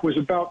trough was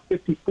about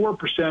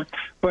 54%,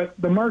 but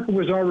the market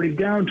was already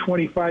down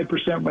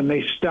 25% when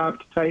they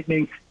stopped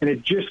tightening, and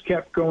it just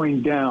kept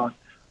going down.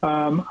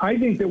 I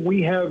think that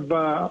we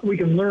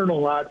can learn a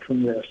lot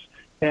from this.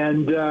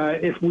 And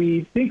if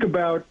we think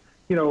about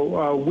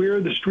where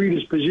the street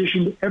is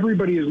positioned,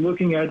 everybody is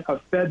looking at a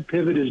Fed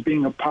pivot as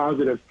being a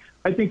positive.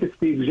 I think it's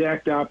the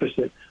exact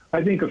opposite.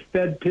 I think a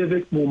Fed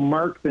pivot will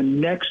mark the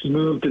next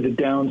move to the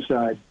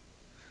downside.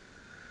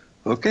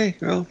 Okay,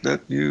 well,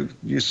 you've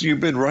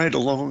been right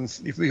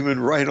You've been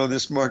right on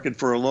this market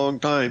for a long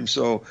time,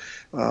 so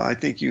I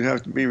think you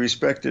have to be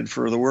respected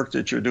for the work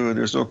that you're doing.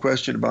 There's no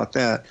question about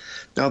that.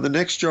 Now, the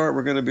next chart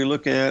we're going to be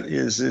looking at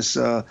is this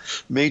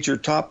major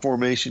top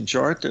formation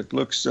chart that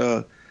looks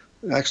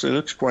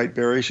quite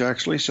bearish,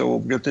 actually. So we'll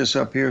get this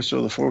up here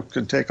so the folks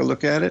can take a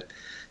look at it.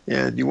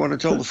 And you want to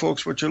tell the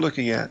folks what you're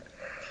looking at?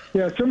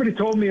 Yeah, somebody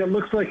told me it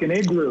looks like an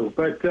igloo,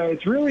 but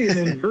it's really an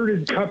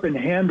inverted cup and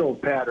handle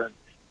pattern.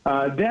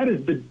 That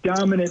is the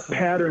dominant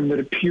pattern that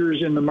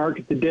appears in the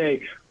market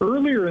today.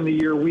 Earlier in the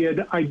year, we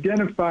had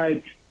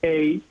identified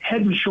a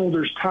head and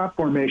shoulders top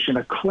formation,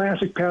 a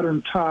classic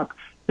pattern top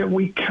that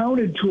we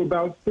counted to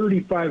about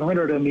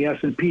 3,500 on the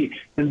S&P,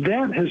 and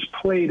that has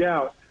played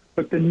out.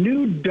 But the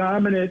new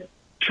dominant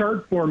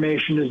chart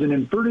formation is an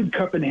inverted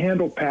cup and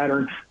handle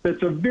pattern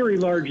that's a very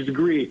large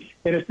degree.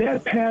 And if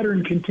that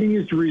pattern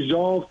continues to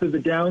resolve to the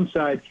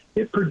downside,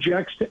 it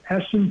projects to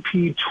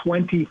S&P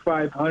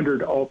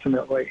 2,500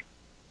 ultimately.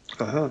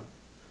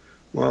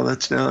 Well,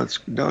 it's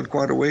down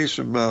quite a ways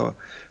from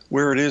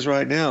where it is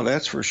right now,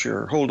 that's for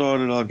sure. Hold on,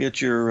 and I'll get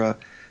your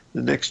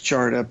the next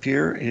chart up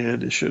here,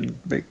 and it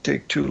shouldn't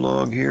take too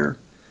long here.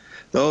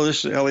 Oh,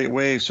 this is Elliott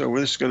Wave, so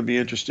this is going to be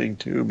interesting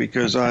too,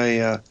 because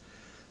I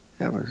have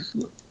a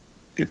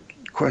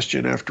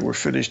question after we're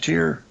finished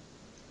here.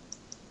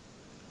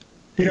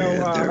 You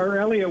know, our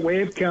Elliott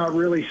Wave count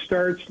really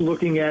starts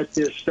looking at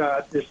this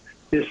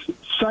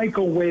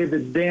cycle wave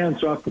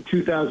advance off the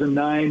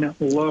 2009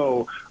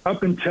 low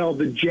up until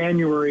the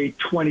January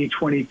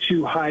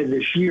 2022 high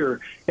this year.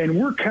 And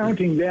we're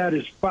counting that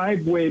as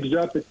 5 waves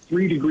up at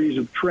 3 degrees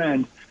of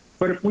trend.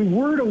 But if we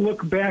were to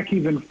look back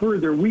even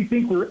further, we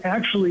think we're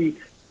actually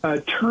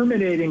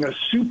terminating a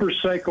super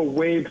cycle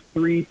wave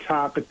 3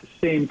 top at the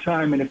same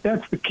time. And if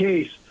that's the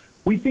case,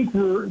 we think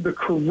the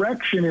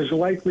correction is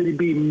likely to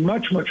be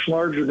much, much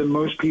larger than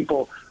most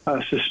people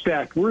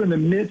suspect. We're in the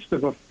midst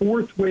of a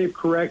 4th wave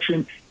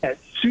correction at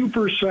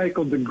super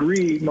cycle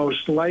degree,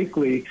 most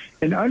likely.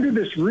 And under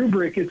this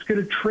rubric, it's going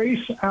to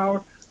trace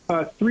out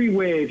 3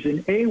 waves,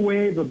 an A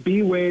wave, a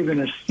B wave,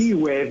 and a C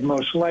wave,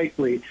 most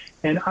likely.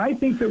 And I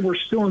think that we're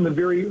still in the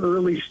very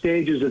early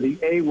stages of the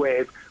A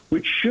wave,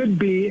 which should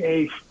be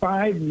a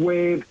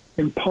 5-wave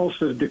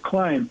impulsive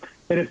decline.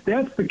 And if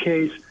that's the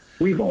case,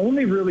 we've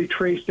only really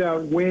traced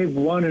out wave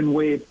 1 and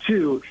wave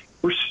 2.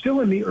 We're still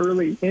in the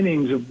early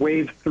innings of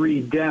wave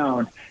 3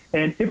 down.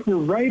 And if we're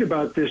right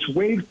about this,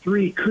 wave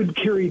 3 could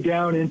carry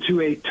down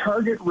into a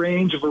target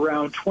range of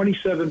around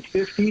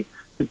 2,750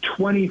 to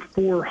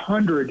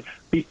 2,400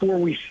 before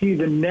we see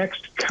the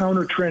next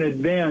counter trend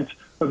advance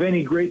of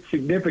any great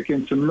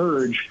significance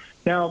emerge.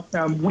 Now,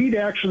 we'd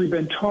actually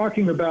been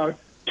talking about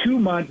 2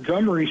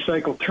 Montgomery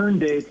cycle turn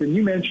dates, and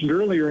you mentioned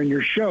earlier in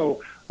your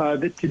show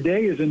that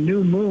today is a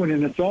new moon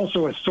and it's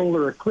also a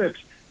solar eclipse.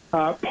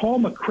 Paul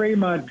McCrae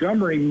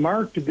Montgomery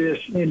marked this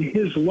in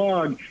his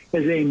log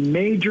as a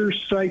major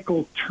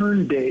cycle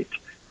turn date.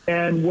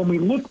 And when we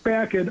look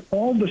back at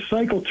all the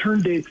cycle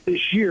turn dates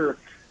this year,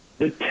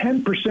 the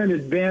 10%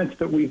 advance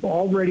that we've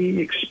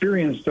already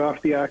experienced off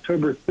the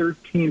October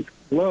 13th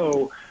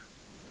low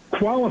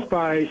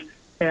qualifies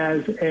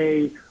as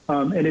an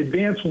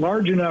advance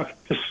large enough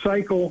to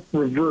cycle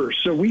reverse.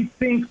 So we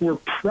think we're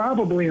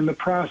probably in the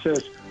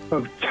process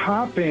of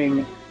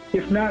topping,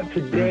 if not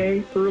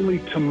today, early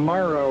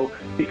tomorrow,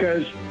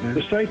 because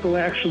the cycle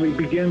actually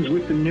begins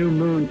with the new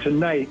moon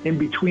tonight in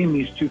between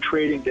these 2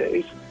 trading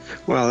days.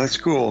 Well, that's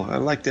cool. I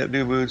like that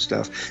new moon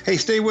stuff. Hey,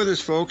 stay with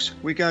us, folks.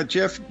 We got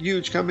Jeff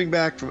Huge coming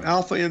back from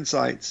Alpha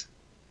Insights.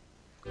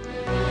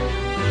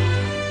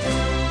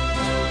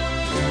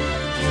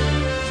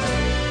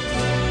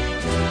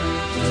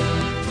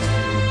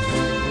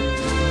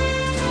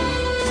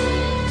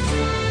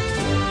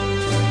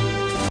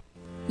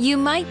 You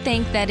might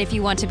think that if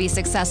you want to be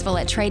successful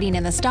at trading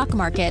in the stock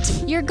market,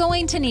 you're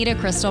going to need a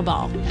crystal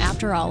ball.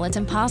 After all, it's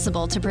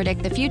impossible to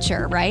predict the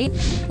future, right?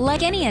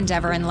 Like any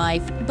endeavor in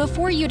life,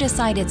 before you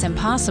decide it's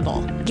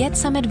impossible, get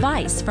some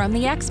advice from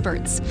the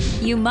experts.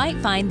 You might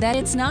find that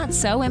it's not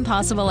so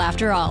impossible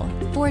after all.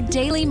 For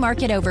daily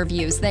market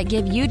overviews that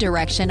give you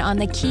direction on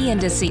the key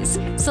indices,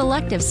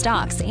 selective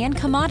stocks, and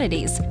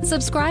commodities,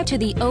 subscribe to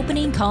the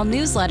Opening Call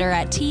newsletter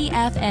at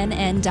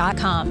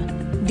TFNN.com.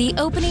 The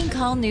Opening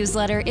Call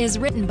newsletter is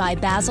written by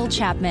Basil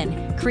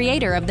Chapman,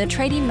 creator of the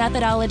trading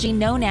methodology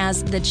known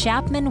as the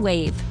Chapman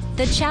Wave.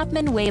 The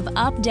Chapman Wave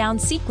up-down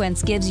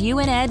sequence gives you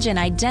an edge in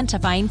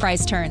identifying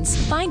price turns,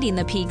 finding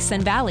the peaks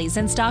and valleys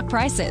in stock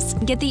prices.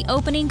 Get the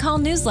Opening Call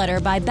newsletter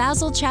by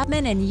Basil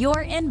Chapman in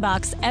your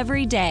inbox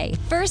every day.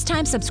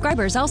 First-time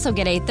subscribers also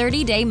get a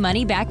 30-day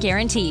money-back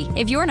guarantee.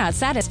 If you're not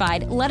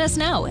satisfied, let us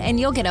know, and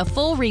you'll get a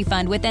full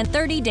refund within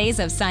 30 days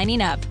of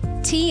signing up.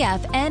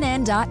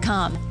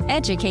 TFNN.com,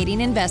 educating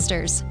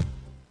investors.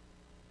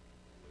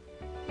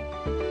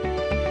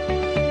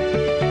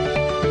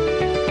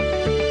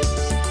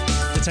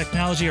 The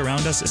technology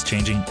around us is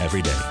changing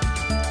every day.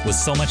 With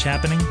so much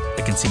happening,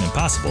 it can seem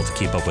impossible to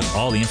keep up with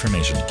all the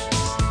information.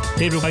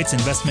 David White's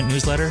investment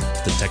newsletter,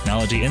 The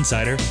Technology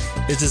Insider,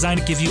 is designed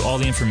to give you all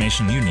the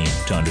information you need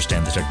to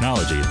understand the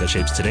technology that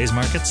shapes today's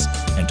markets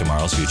and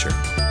tomorrow's future.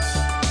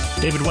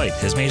 David White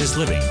has made his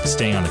living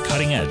staying on the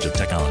cutting edge of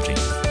technology.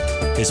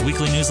 His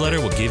weekly newsletter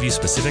will give you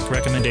specific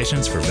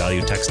recommendations for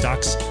value tech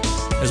stocks,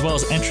 as well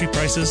as entry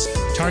prices,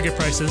 target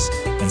prices,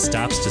 and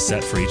stops to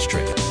set for each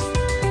trade.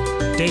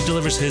 Dave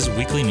delivers his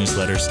weekly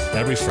newsletters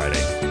every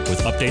Friday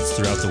with updates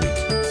throughout the week.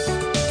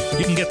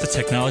 You can get the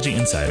Technology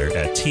Insider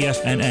at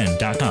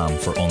TFNN.com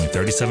for only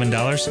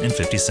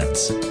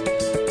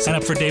 $37.50. Sign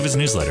up for David's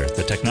newsletter,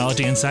 The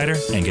Technology Insider,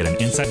 and get an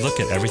inside look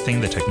at everything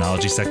the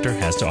technology sector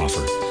has to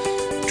offer.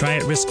 Try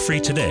it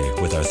risk-free today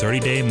with our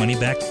 30-day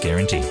money-back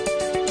guarantee.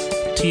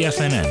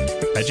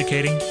 TFNN,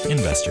 educating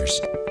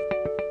investors.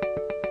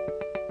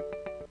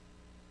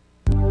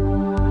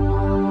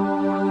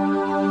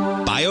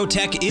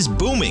 biotech is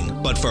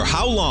booming, but for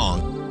how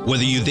long?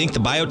 Whether you think the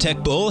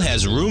biotech bull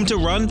has room to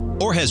run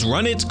or has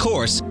run its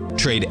course,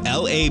 trade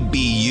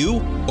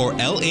LABU or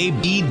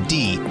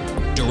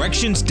LABD.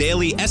 Direction's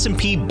daily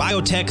S&P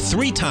Biotech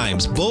 3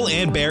 times bull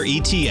and bear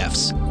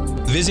ETFs.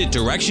 Visit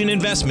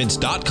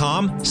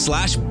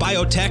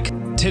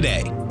directioninvestments.com/biotech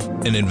today.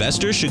 An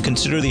investor should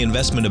consider the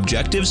investment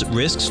objectives,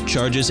 risks,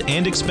 charges,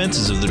 and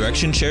expenses of the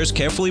Direction shares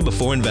carefully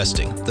before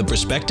investing. The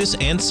prospectus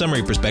and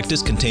summary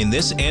prospectus contain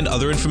this and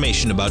other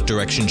information about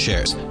Direction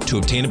shares. To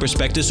obtain a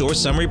prospectus or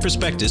summary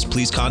prospectus,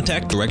 please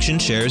contact Direction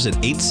shares at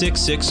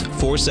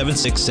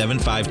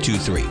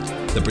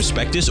 866-476-7523. The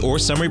prospectus or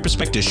summary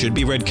prospectus should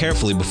be read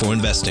carefully before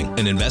investing.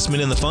 An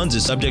investment in the funds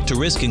is subject to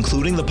risk,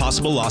 including the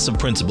possible loss of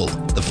principal.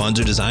 The funds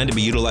are designed to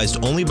be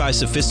utilized only by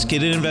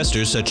sophisticated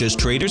investors such as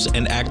traders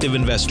and active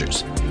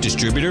investors.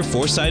 Distributor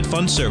Foreside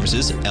Fund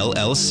Services,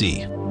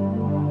 LLC.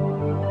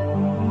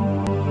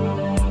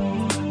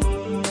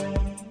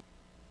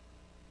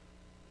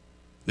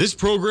 This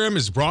program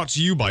is brought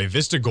to you by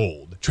Vista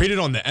Gold, traded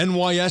on the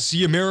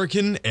NYSE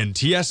American and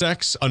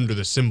TSX under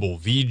the symbol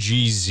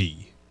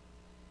VGZ.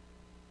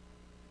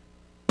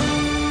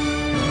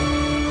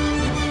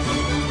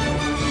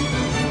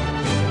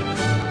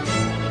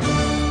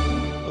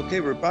 Okay,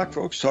 we're back,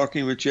 folks,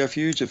 talking with Jeff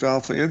Hughes of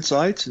Alpha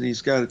Insights, and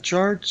he's got a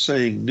chart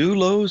saying new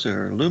lows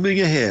are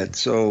looming ahead.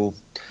 So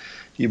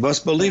you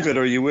must believe it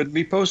or you wouldn't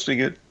be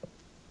posting it.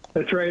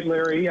 That's right,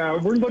 Larry.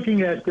 We're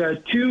looking at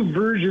two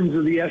versions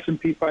of the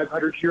S&P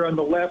 500. Here on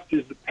the left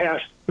is the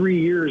past 3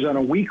 years on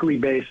a weekly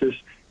basis,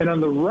 and on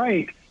the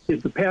right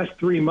is the past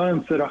 3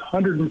 months at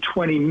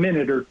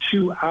 120-minute or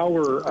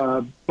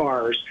 2-hour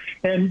bars.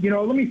 And,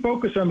 let me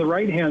focus on the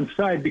right-hand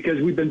side because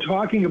we've been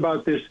talking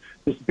about this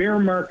bear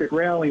market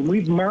rally.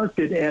 We've marked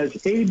it as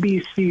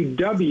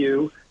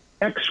ABCW,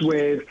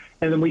 X-wave,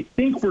 and then we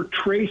think we're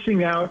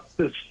tracing out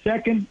the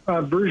second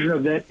version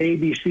of that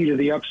ABC to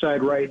the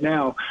upside right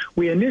now.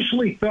 We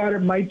initially thought it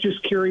might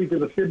just carry to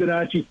the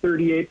Fibonacci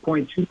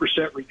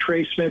 38.2%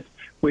 retracement,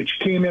 which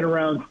came in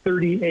around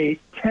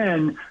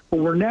 38.10, but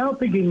we're now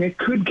thinking it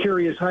could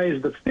carry as high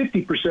as the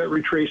 50%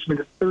 retracement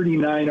at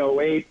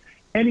 39.08.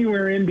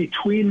 Anywhere in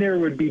between there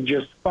would be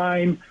just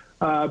fine.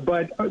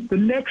 But the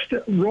next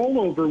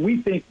rollover, we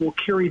think, will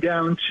carry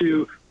down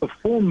to the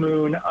full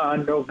moon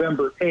on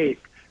November 8th,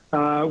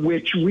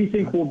 which we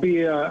think will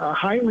be a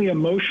highly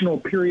emotional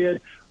period.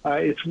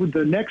 It's with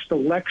the next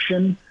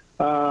election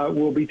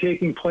will be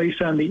taking place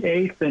on the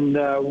 8th, and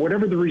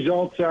whatever the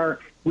results are,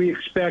 we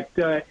expect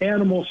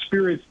animal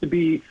spirits to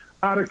be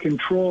out of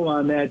control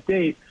on that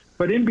date.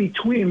 But in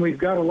between, we've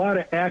got a lot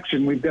of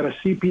action. We've got a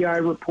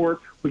CPI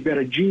report, we've got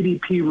a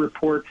GDP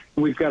report,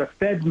 and we've got a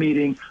Fed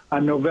meeting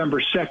on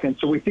November 2nd.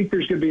 So we think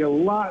there's going to be a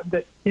lot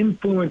that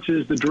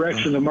influences the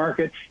direction of the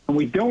market, and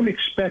we don't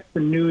expect the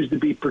news to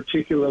be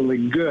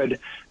particularly good.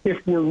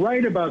 If we're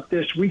right about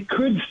this, we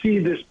could see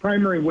this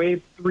primary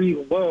wave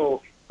 3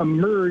 low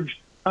emerge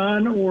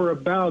on or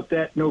about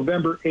that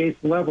November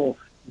 8th level,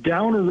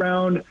 down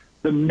around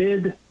the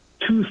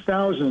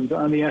mid-2000s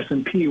on the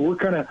S&P. We're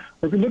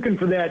looking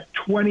for that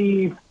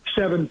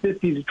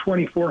 2750 to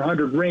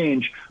 2400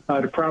 range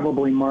to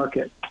probably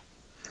market.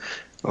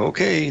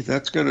 Okay,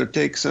 that's going to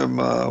take some,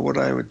 what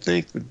I would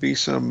think would be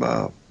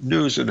some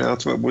news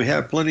announcement. We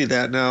have plenty of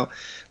that now.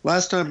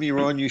 Last time you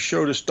were on, you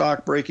showed a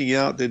stock breaking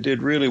out that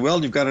did really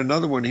well. You've got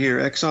another one here.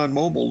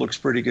 ExxonMobil looks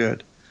pretty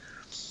good.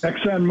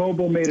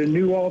 ExxonMobil made a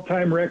new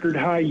all-time record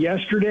high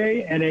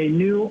yesterday and a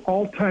new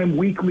all-time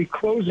weekly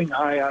closing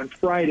high on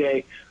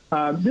Friday.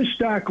 This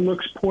stock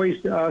looks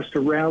poised to us to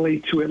rally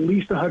to at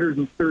least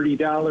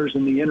 $130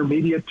 in the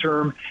intermediate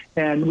term,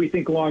 and we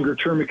think longer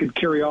term it could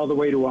carry all the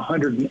way to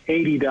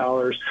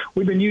 $180.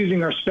 We've been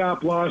using our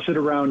stop loss at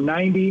around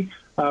 90,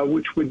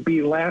 which would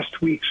be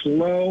last week's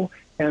low,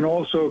 and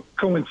also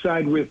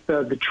coincide with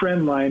the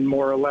trend line,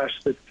 more or less,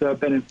 that's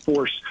been in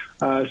force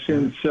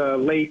since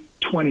late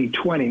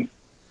 2020.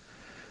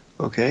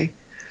 Okay.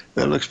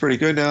 That looks pretty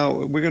good. Now,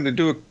 we're going to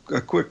do a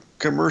quick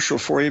commercial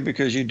for you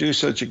because you do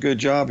such a good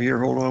job here.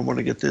 Hold on, I want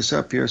to get this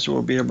up here so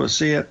we'll be able to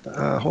see it.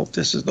 I hope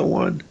this is the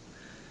one.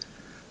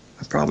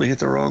 I probably hit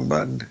the wrong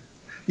button.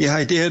 Yeah,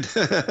 I did.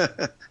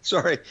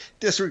 Sorry,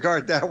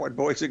 disregard that one,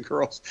 boys and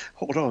girls.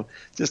 Hold on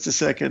just a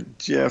second,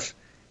 Jeff.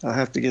 I'll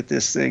have to get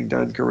this thing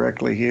done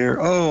correctly here.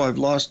 Oh, I've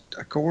lost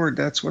a cord.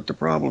 That's what the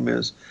problem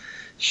is.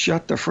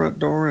 Shut the front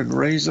door and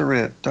raise the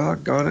rent.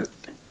 Doggone it.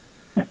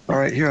 All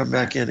right, here I'm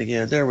back in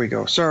again. There we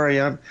go.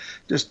 Sorry, I'm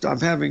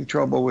having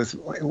trouble with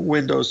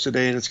Windows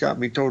today, and it's got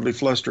me totally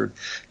flustered.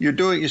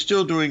 You're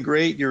still doing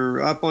great.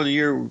 You're up on the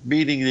year,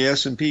 beating the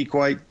S&P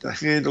quite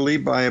handily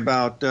by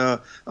about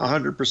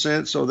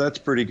 100%, so that's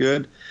pretty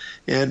good.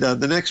 And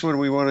the next one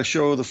we want to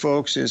show the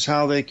folks is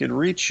how they can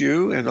reach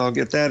you, and I'll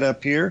get that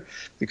up here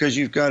because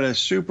you've got a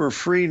super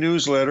free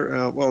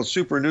newsletter,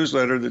 super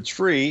newsletter that's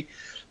free.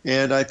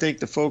 And I think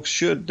the folks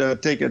should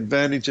take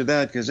advantage of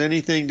that because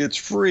anything that's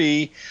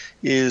free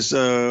is,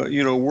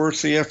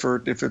 worth the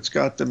effort if it's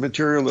got the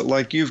material that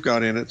like you've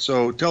got in it.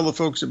 So tell the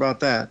folks about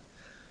that.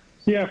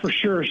 Yeah, for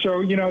sure.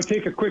 So,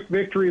 take a quick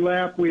victory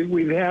lap.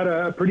 We've had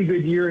a pretty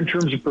good year in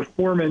terms of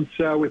performance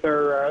with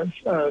our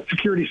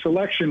security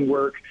selection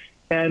work.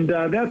 And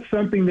that's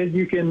something that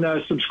you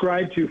can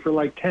subscribe to for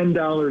like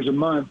 $10 a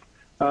month.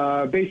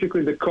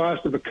 Basically the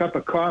cost of a cup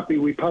of coffee.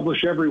 We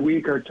publish every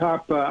week our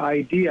top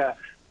idea.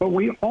 But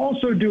we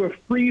also do a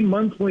free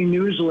monthly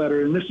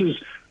newsletter, and this is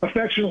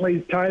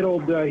affectionately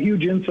titled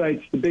Huge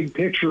Insights, the Big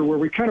Picture, where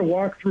we kind of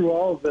walk through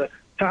all of the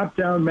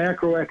top-down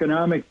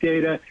macroeconomic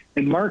data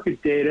and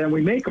market data, and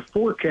we make a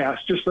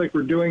forecast, just like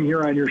we're doing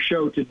here on your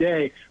show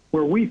today,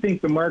 where we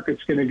think the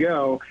market's going to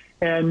go.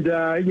 And,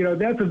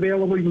 that's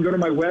available. You can go to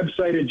my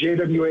website at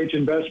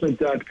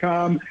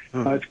jwhinvestment.com.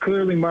 It's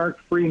clearly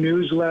marked free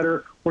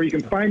newsletter, or you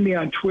can find me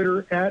on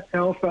Twitter at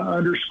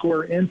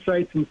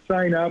 @alpha_insights and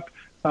sign up.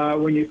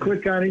 When you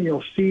click on it,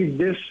 you'll see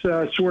this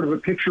sort of a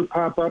picture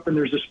pop up, and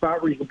there's a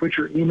spot where you can put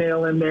your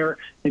email in there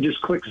and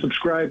just click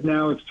subscribe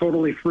now. It's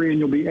totally free, and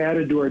you'll be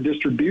added to our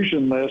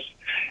distribution list.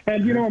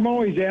 And, I'm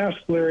always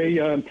asked,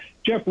 Larry,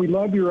 Jeff, we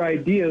love your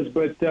ideas,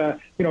 but,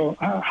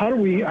 how do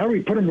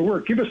we put them to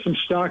work? Give us some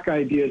stock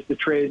ideas to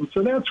trade. And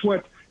so that's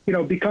what,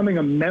 becoming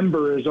a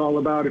member is all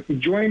about. If you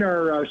join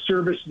our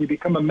service and you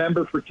become a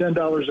member for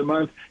 $10 a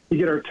month, you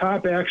get our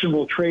top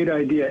actionable trade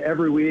idea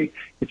every week.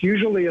 It's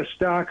usually a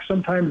stock.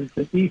 Sometimes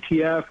it's an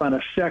ETF on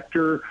a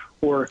sector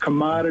or a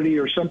commodity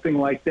or something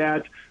like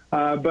that.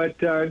 But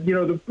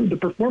the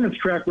performance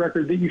track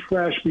record that you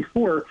flashed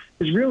before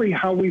is really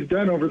how we've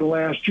done over the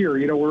last year.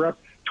 We're up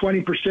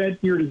 20%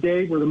 year to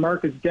date, where the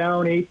market's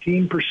down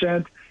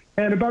 18%,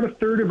 and about a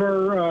third of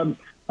our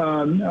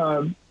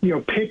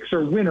picks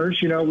are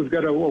winners. We've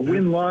got a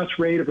win-loss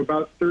rate of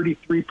about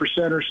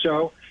 33% or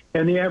so,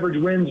 and the average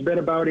win's been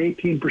about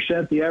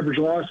 18%. The average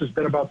loss has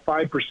been about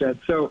 5%.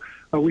 So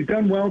we've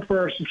done well for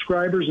our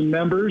subscribers and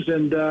members,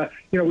 and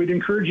we'd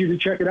encourage you to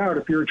check it out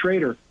if you're a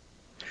trader.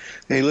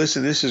 Hey,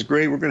 listen, this is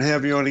great. We're going to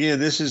have you on again.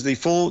 This is the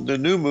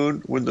new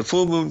moon. When the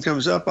full moon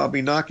comes up, I'll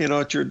be knocking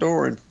at your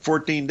door in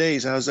 14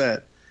 days. How's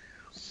that?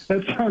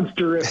 That sounds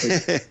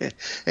terrific.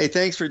 Hey,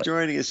 thanks for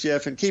joining us,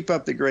 Jeff, and keep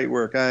up the great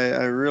work.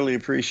 I really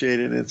appreciate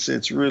it.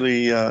 It's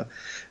really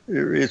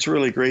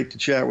great to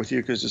chat with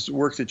you, because the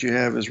work that you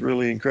have is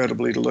really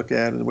incredibly to look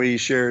at, and the way you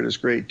share it is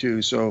great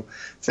too. So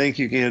thank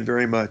you again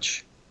very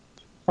much.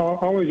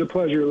 Always a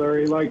pleasure,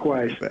 Larry.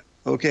 Likewise.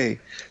 Okay,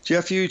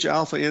 Jeff Huge,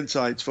 Alpha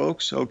Insights,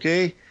 folks.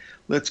 Okay,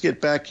 let's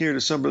get back here to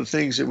some of the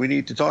things that we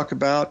need to talk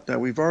about.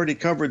 We've already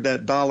covered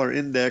that dollar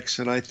index,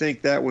 and I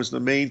think that was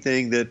the main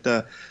thing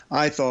that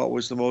I thought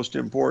was the most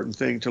important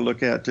thing to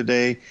look at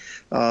today.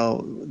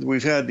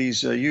 We've had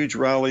these huge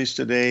rallies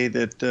today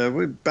that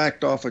we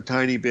backed off a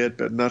tiny bit,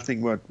 but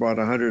nothing but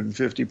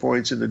 150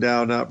 points in the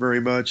Dow, not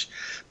very much.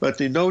 But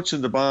the notes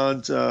and the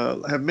bonds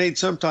have made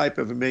some type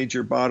of a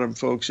major bottom,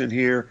 folks, in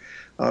here.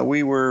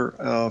 We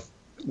were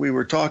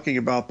talking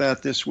about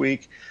that this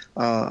week.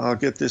 I'll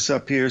get this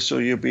up here so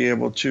you'll be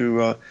able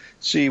to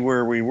see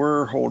where we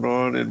were. Hold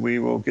on, and we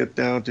will get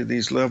down to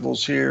these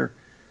levels here.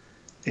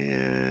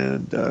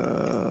 And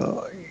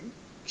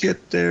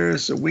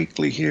there's a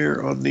weekly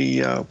here on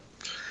the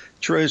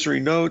Treasury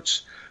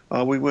notes.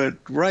 We went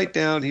right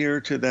down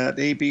here to that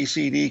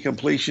ABCD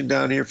completion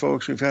down here,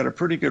 folks. We've had a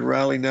pretty good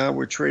rally now.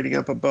 We're trading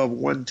up above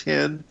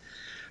 110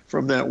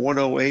 from that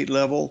 108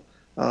 level.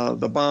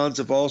 The bonds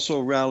have also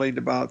rallied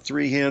about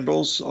 3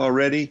 handles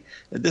already,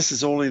 and this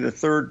is only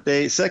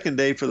the second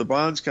day for the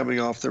bonds coming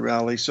off the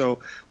rally. So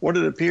what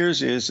it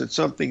appears is that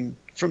something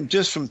from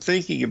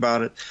thinking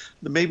about it,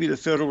 maybe the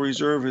Federal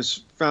Reserve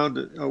has found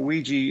a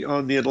Ouija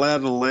on the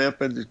Aladdin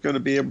lamp and is going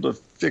to be able to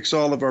fix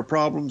all of our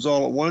problems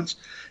all at once.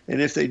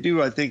 And if they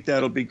do, I think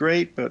that'll be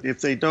great. But if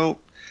they don't,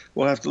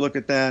 we'll have to look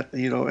at that,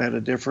 at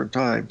a different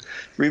time.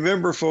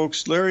 Remember,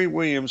 folks, Larry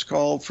Williams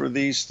called for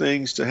these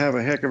things to have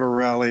a heck of a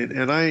rally.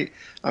 And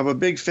I'm a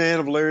big fan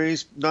of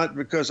Larry's, not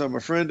because I'm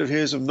a friend of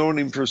his. I've known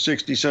him for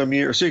 60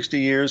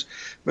 years,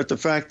 but the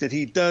fact that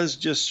he does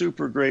just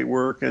super great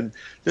work. And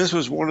this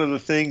was one of the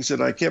things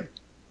that I kept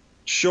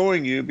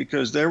showing you,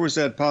 because there was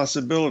that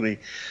possibility.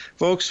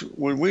 Folks,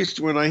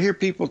 when I hear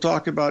people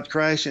talk about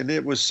crash, and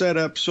it was set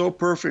up so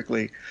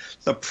perfectly,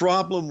 the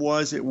problem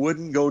was it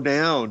wouldn't go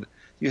down.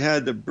 You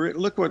had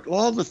look what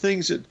all the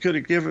things that could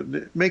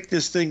have make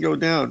this thing go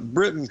down.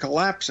 Britain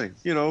collapsing,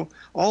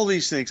 all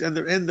these things, and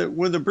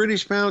when the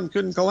British pound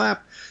couldn't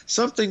collapse,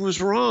 something was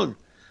wrong.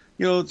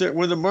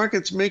 When the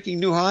market's making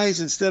new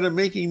highs instead of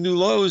making new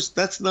lows,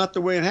 that's not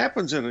the way it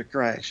happens in a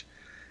crash,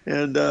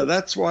 and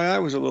that's why I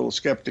was a little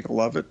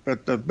skeptical of it.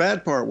 But the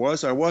bad part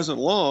was I wasn't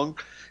long,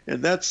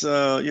 and that's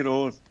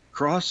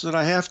cross that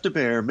I have to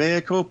bear.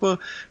 Mea culpa,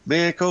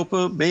 mea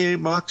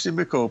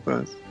maxima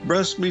culpa.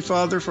 Bless me,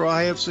 Father, for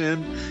I have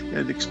sinned,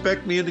 and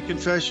expect me in the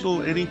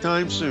confessional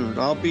anytime soon.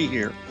 I'll be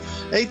here.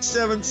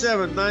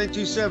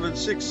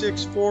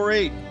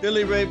 877-927-6648.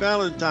 Billy Ray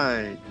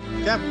Valentine.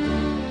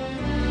 Captain.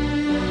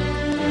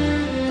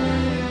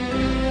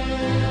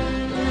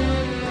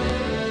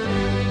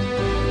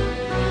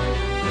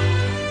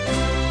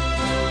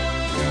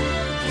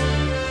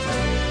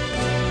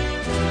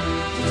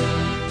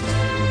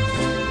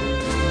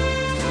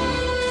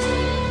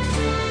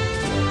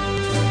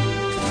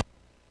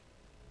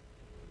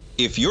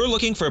 If you're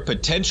looking for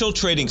potential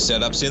trading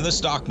setups in the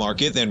stock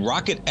market, then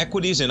Rocket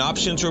Equities and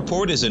Options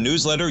Report is a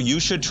newsletter you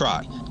should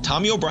try.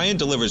 Tommy O'Brien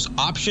delivers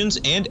options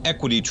and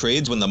equity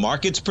trades when the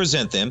markets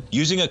present them,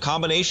 using a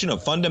combination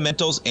of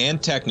fundamentals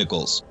and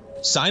technicals.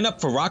 Sign up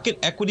for Rocket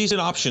Equities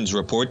and Options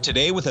Report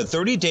today with a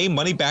 30-day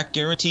money-back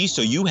guarantee,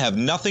 so you have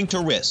nothing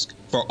to risk.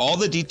 For all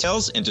the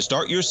details and to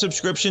start your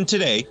subscription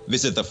today,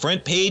 visit the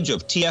front page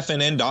of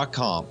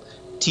TFNN.com.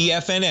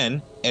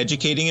 TFNN,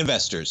 educating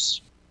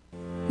investors.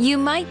 You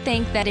might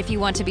think that if you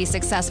want to be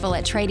successful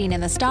at trading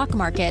in the stock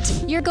market,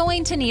 you're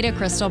going to need a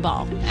crystal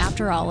ball.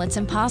 After all, it's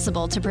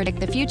impossible to predict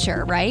the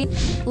future, right?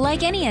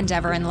 Like any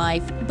endeavor in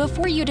life,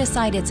 before you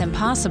decide it's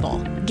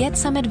impossible, get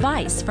some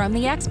advice from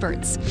the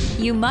experts.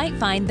 You might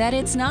find that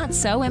it's not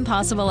so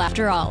impossible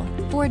after all.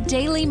 For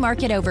daily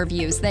market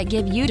overviews that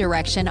give you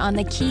direction on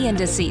the key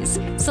indices,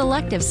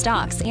 selective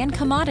stocks, and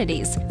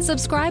commodities,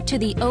 subscribe to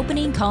the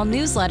Opening Call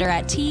newsletter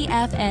at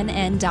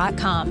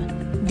TFNN.com.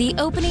 The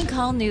Opening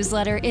Call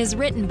newsletter is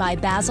written by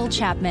Basil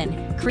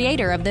Chapman,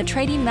 creator of the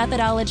trading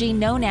methodology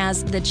known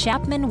as the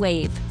Chapman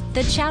Wave.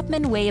 The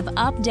Chapman Wave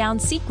up-down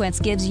sequence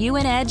gives you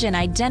an edge in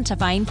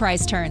identifying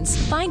price turns,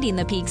 finding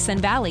the peaks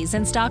and valleys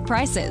in stock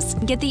prices.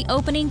 Get the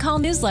Opening Call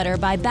newsletter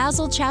by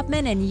Basil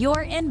Chapman in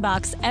your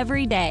inbox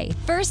every day.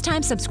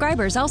 First-time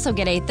subscribers also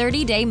get a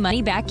 30-day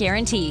money-back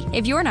guarantee.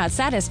 If you're not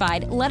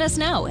satisfied, let us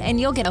know,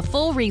 and you'll get a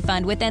full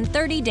refund within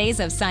 30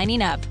 days of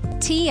signing up.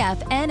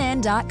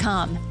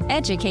 TFNN.com,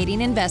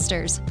 educating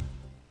investors.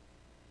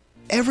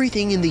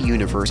 Everything in the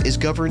universe is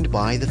governed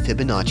by the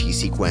Fibonacci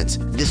sequence.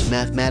 This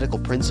mathematical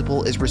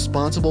principle is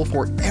responsible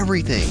for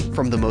everything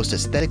from the most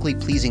aesthetically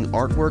pleasing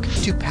artwork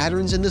to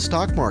patterns in the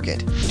stock market.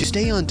 To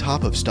stay on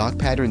top of stock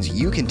patterns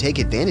you can take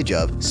advantage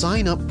of,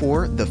 sign up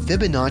for the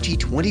Fibonacci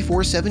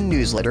 24/7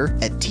 newsletter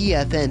at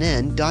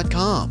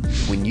TFNN.com.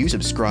 When you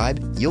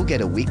subscribe, you'll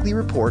get a weekly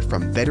report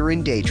from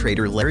veteran day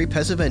trader Larry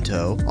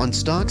Pesavento on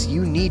stocks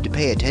you need to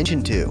pay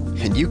attention to.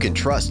 And you can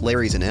trust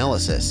Larry's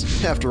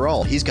analysis. After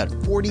all, he's got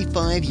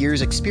 45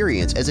 years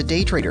experience as a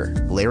day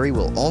trader. Larry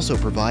will also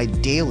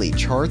provide daily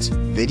charts,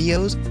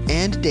 videos,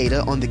 and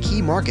data on the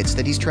key markets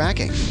that he's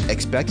tracking.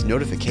 Expect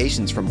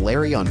notifications from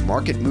Larry on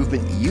market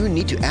movement you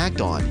need to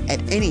act on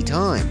at any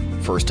time.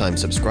 First-time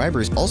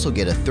subscribers also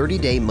get a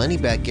 30-day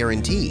money-back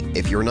guarantee.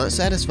 If you're not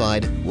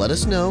satisfied, let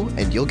us know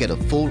and you'll get a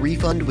full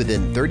refund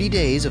within 30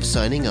 days of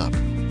signing up.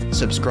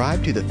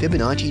 Subscribe to the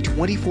Fibonacci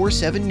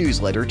 24/7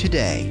 newsletter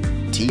today.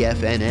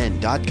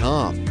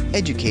 TFNN.com,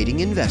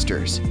 educating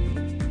investors.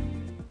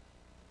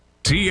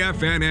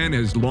 TFNN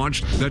has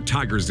launched the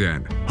Tiger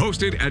Zen,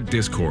 hosted at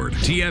Discord.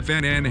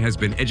 TFNN has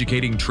been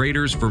educating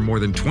traders for more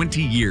than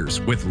 20 years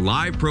with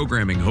live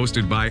programming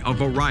hosted by a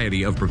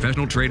variety of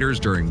professional traders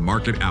during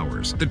market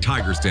hours. The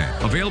Tiger Zen,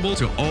 available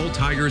to all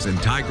tigers and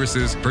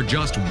tigresses for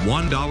just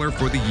 $1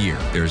 for the year.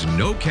 There's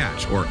no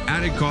catch or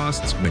added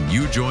costs when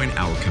you join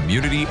our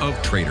community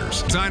of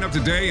traders. Sign up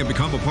today and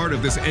become a part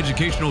of this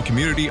educational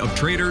community of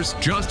traders.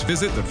 Just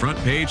visit the front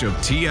page of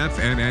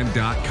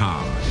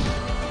TFNN.com.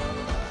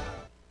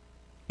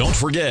 Don't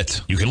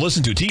forget, you can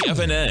listen to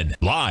TFNN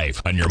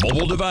live on your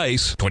mobile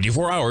device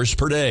 24 hours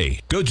per day.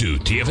 Go to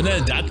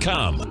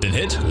TFNN.com, then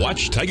hit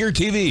Watch Tiger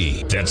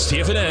TV. That's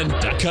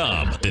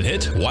TFNN.com, then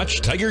hit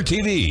Watch Tiger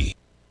TV.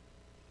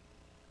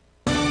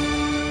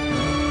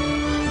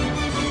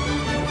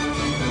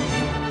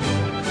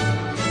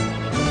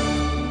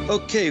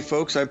 Okay,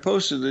 folks, I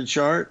posted the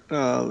chart,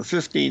 the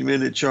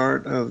 15-minute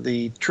chart of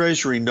the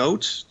Treasury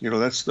notes. You know,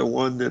 that's the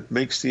one that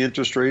makes the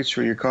interest rates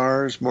for your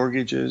cars,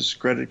 mortgages,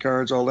 credit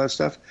cards, all that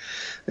stuff.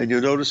 And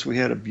you'll notice we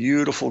had a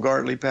beautiful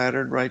Gartley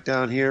pattern right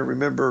down here.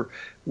 Remember,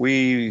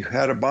 we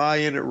had a buy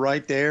in it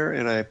right there,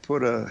 and I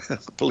put a,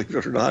 believe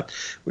it or not,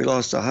 we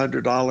lost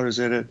 $100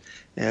 in it,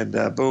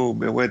 and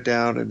boom, it went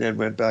down and then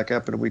went back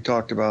up. And we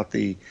talked about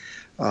the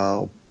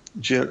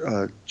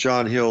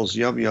John Hill's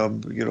Yum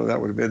Yum, you know, that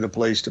would have been the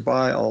place to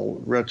buy,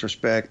 all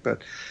retrospect.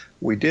 But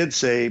we did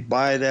say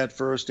buy that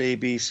first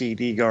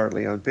ABCD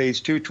Gartley. On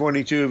page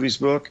 222 of his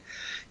book,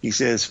 he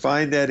says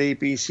find that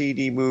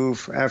ABCD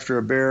move after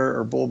a bear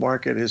or bull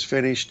market is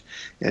finished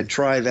and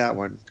try that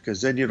one,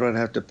 because then you don't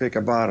have to pick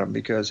a bottom,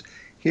 because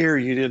here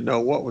you didn't know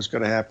what was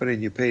going to happen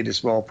and you paid a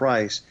small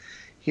price.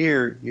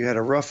 Here, you had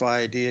a rough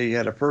idea. You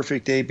had a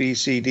perfect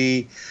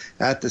ABCD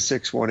at the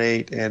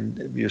 618,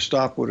 and your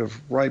stop would have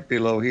right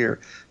below here.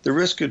 The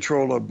risk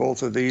control of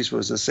both of these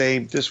was the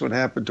same. This one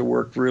happened to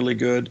work really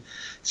good.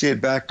 See,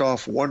 it backed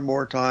off one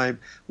more time.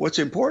 What's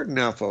important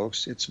now,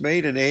 folks, it's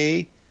made an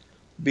A,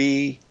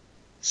 B,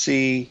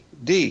 C,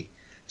 D.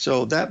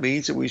 So that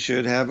means that we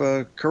should have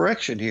a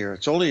correction here.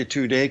 It's only a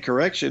 2-day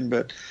correction,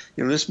 but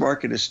you know, this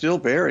market is still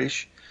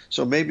bearish.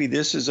 So maybe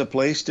this is a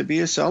place to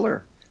be a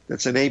seller.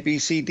 That's an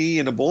ABCD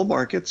in a bull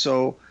market,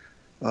 so,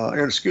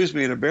 or excuse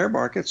me, in a bear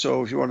market.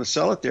 So if you want to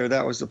sell it there,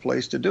 that was the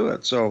place to do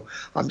it. So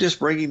I'm just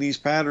bringing these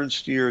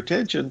patterns to your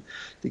attention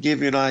to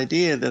give you an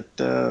idea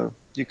that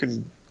you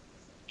can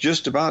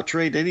just about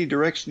trade any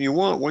direction you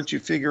want once you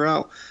figure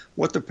out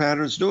what the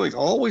pattern's doing.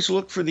 Always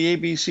look for the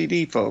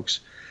ABCD,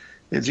 folks.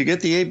 And you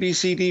get the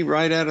ABCD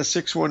right at a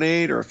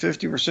 618 or a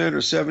 50%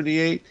 or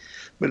 78,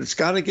 but it's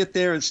got to get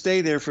there and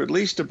stay there for at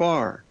least a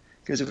bar.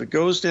 Because if it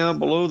goes down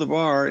below the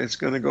bar, it's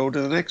going to go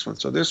to the next one.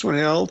 So this one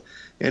held,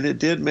 and it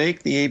did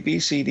make the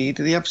ABCD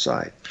to the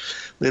upside.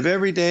 Live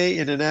every day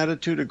in an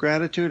attitude of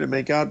gratitude, and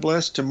may God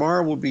bless.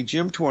 Tomorrow will be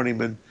Jim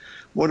Twentyman,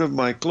 one of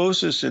my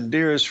closest and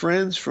dearest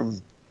friends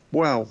from,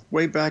 wow,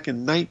 way back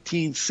in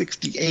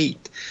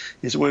 1968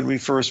 is when we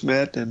first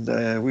met,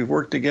 and we've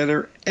worked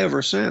together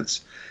ever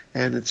since.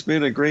 And it's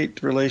been a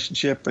great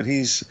relationship, and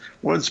he's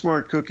one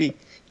smart cookie.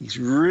 He's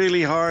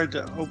really hard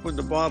to open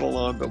the bottle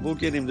on, but we'll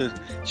get him to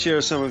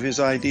share some of his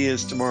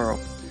ideas tomorrow.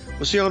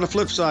 We'll see you on the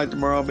flip side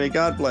tomorrow. May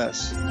God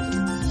bless.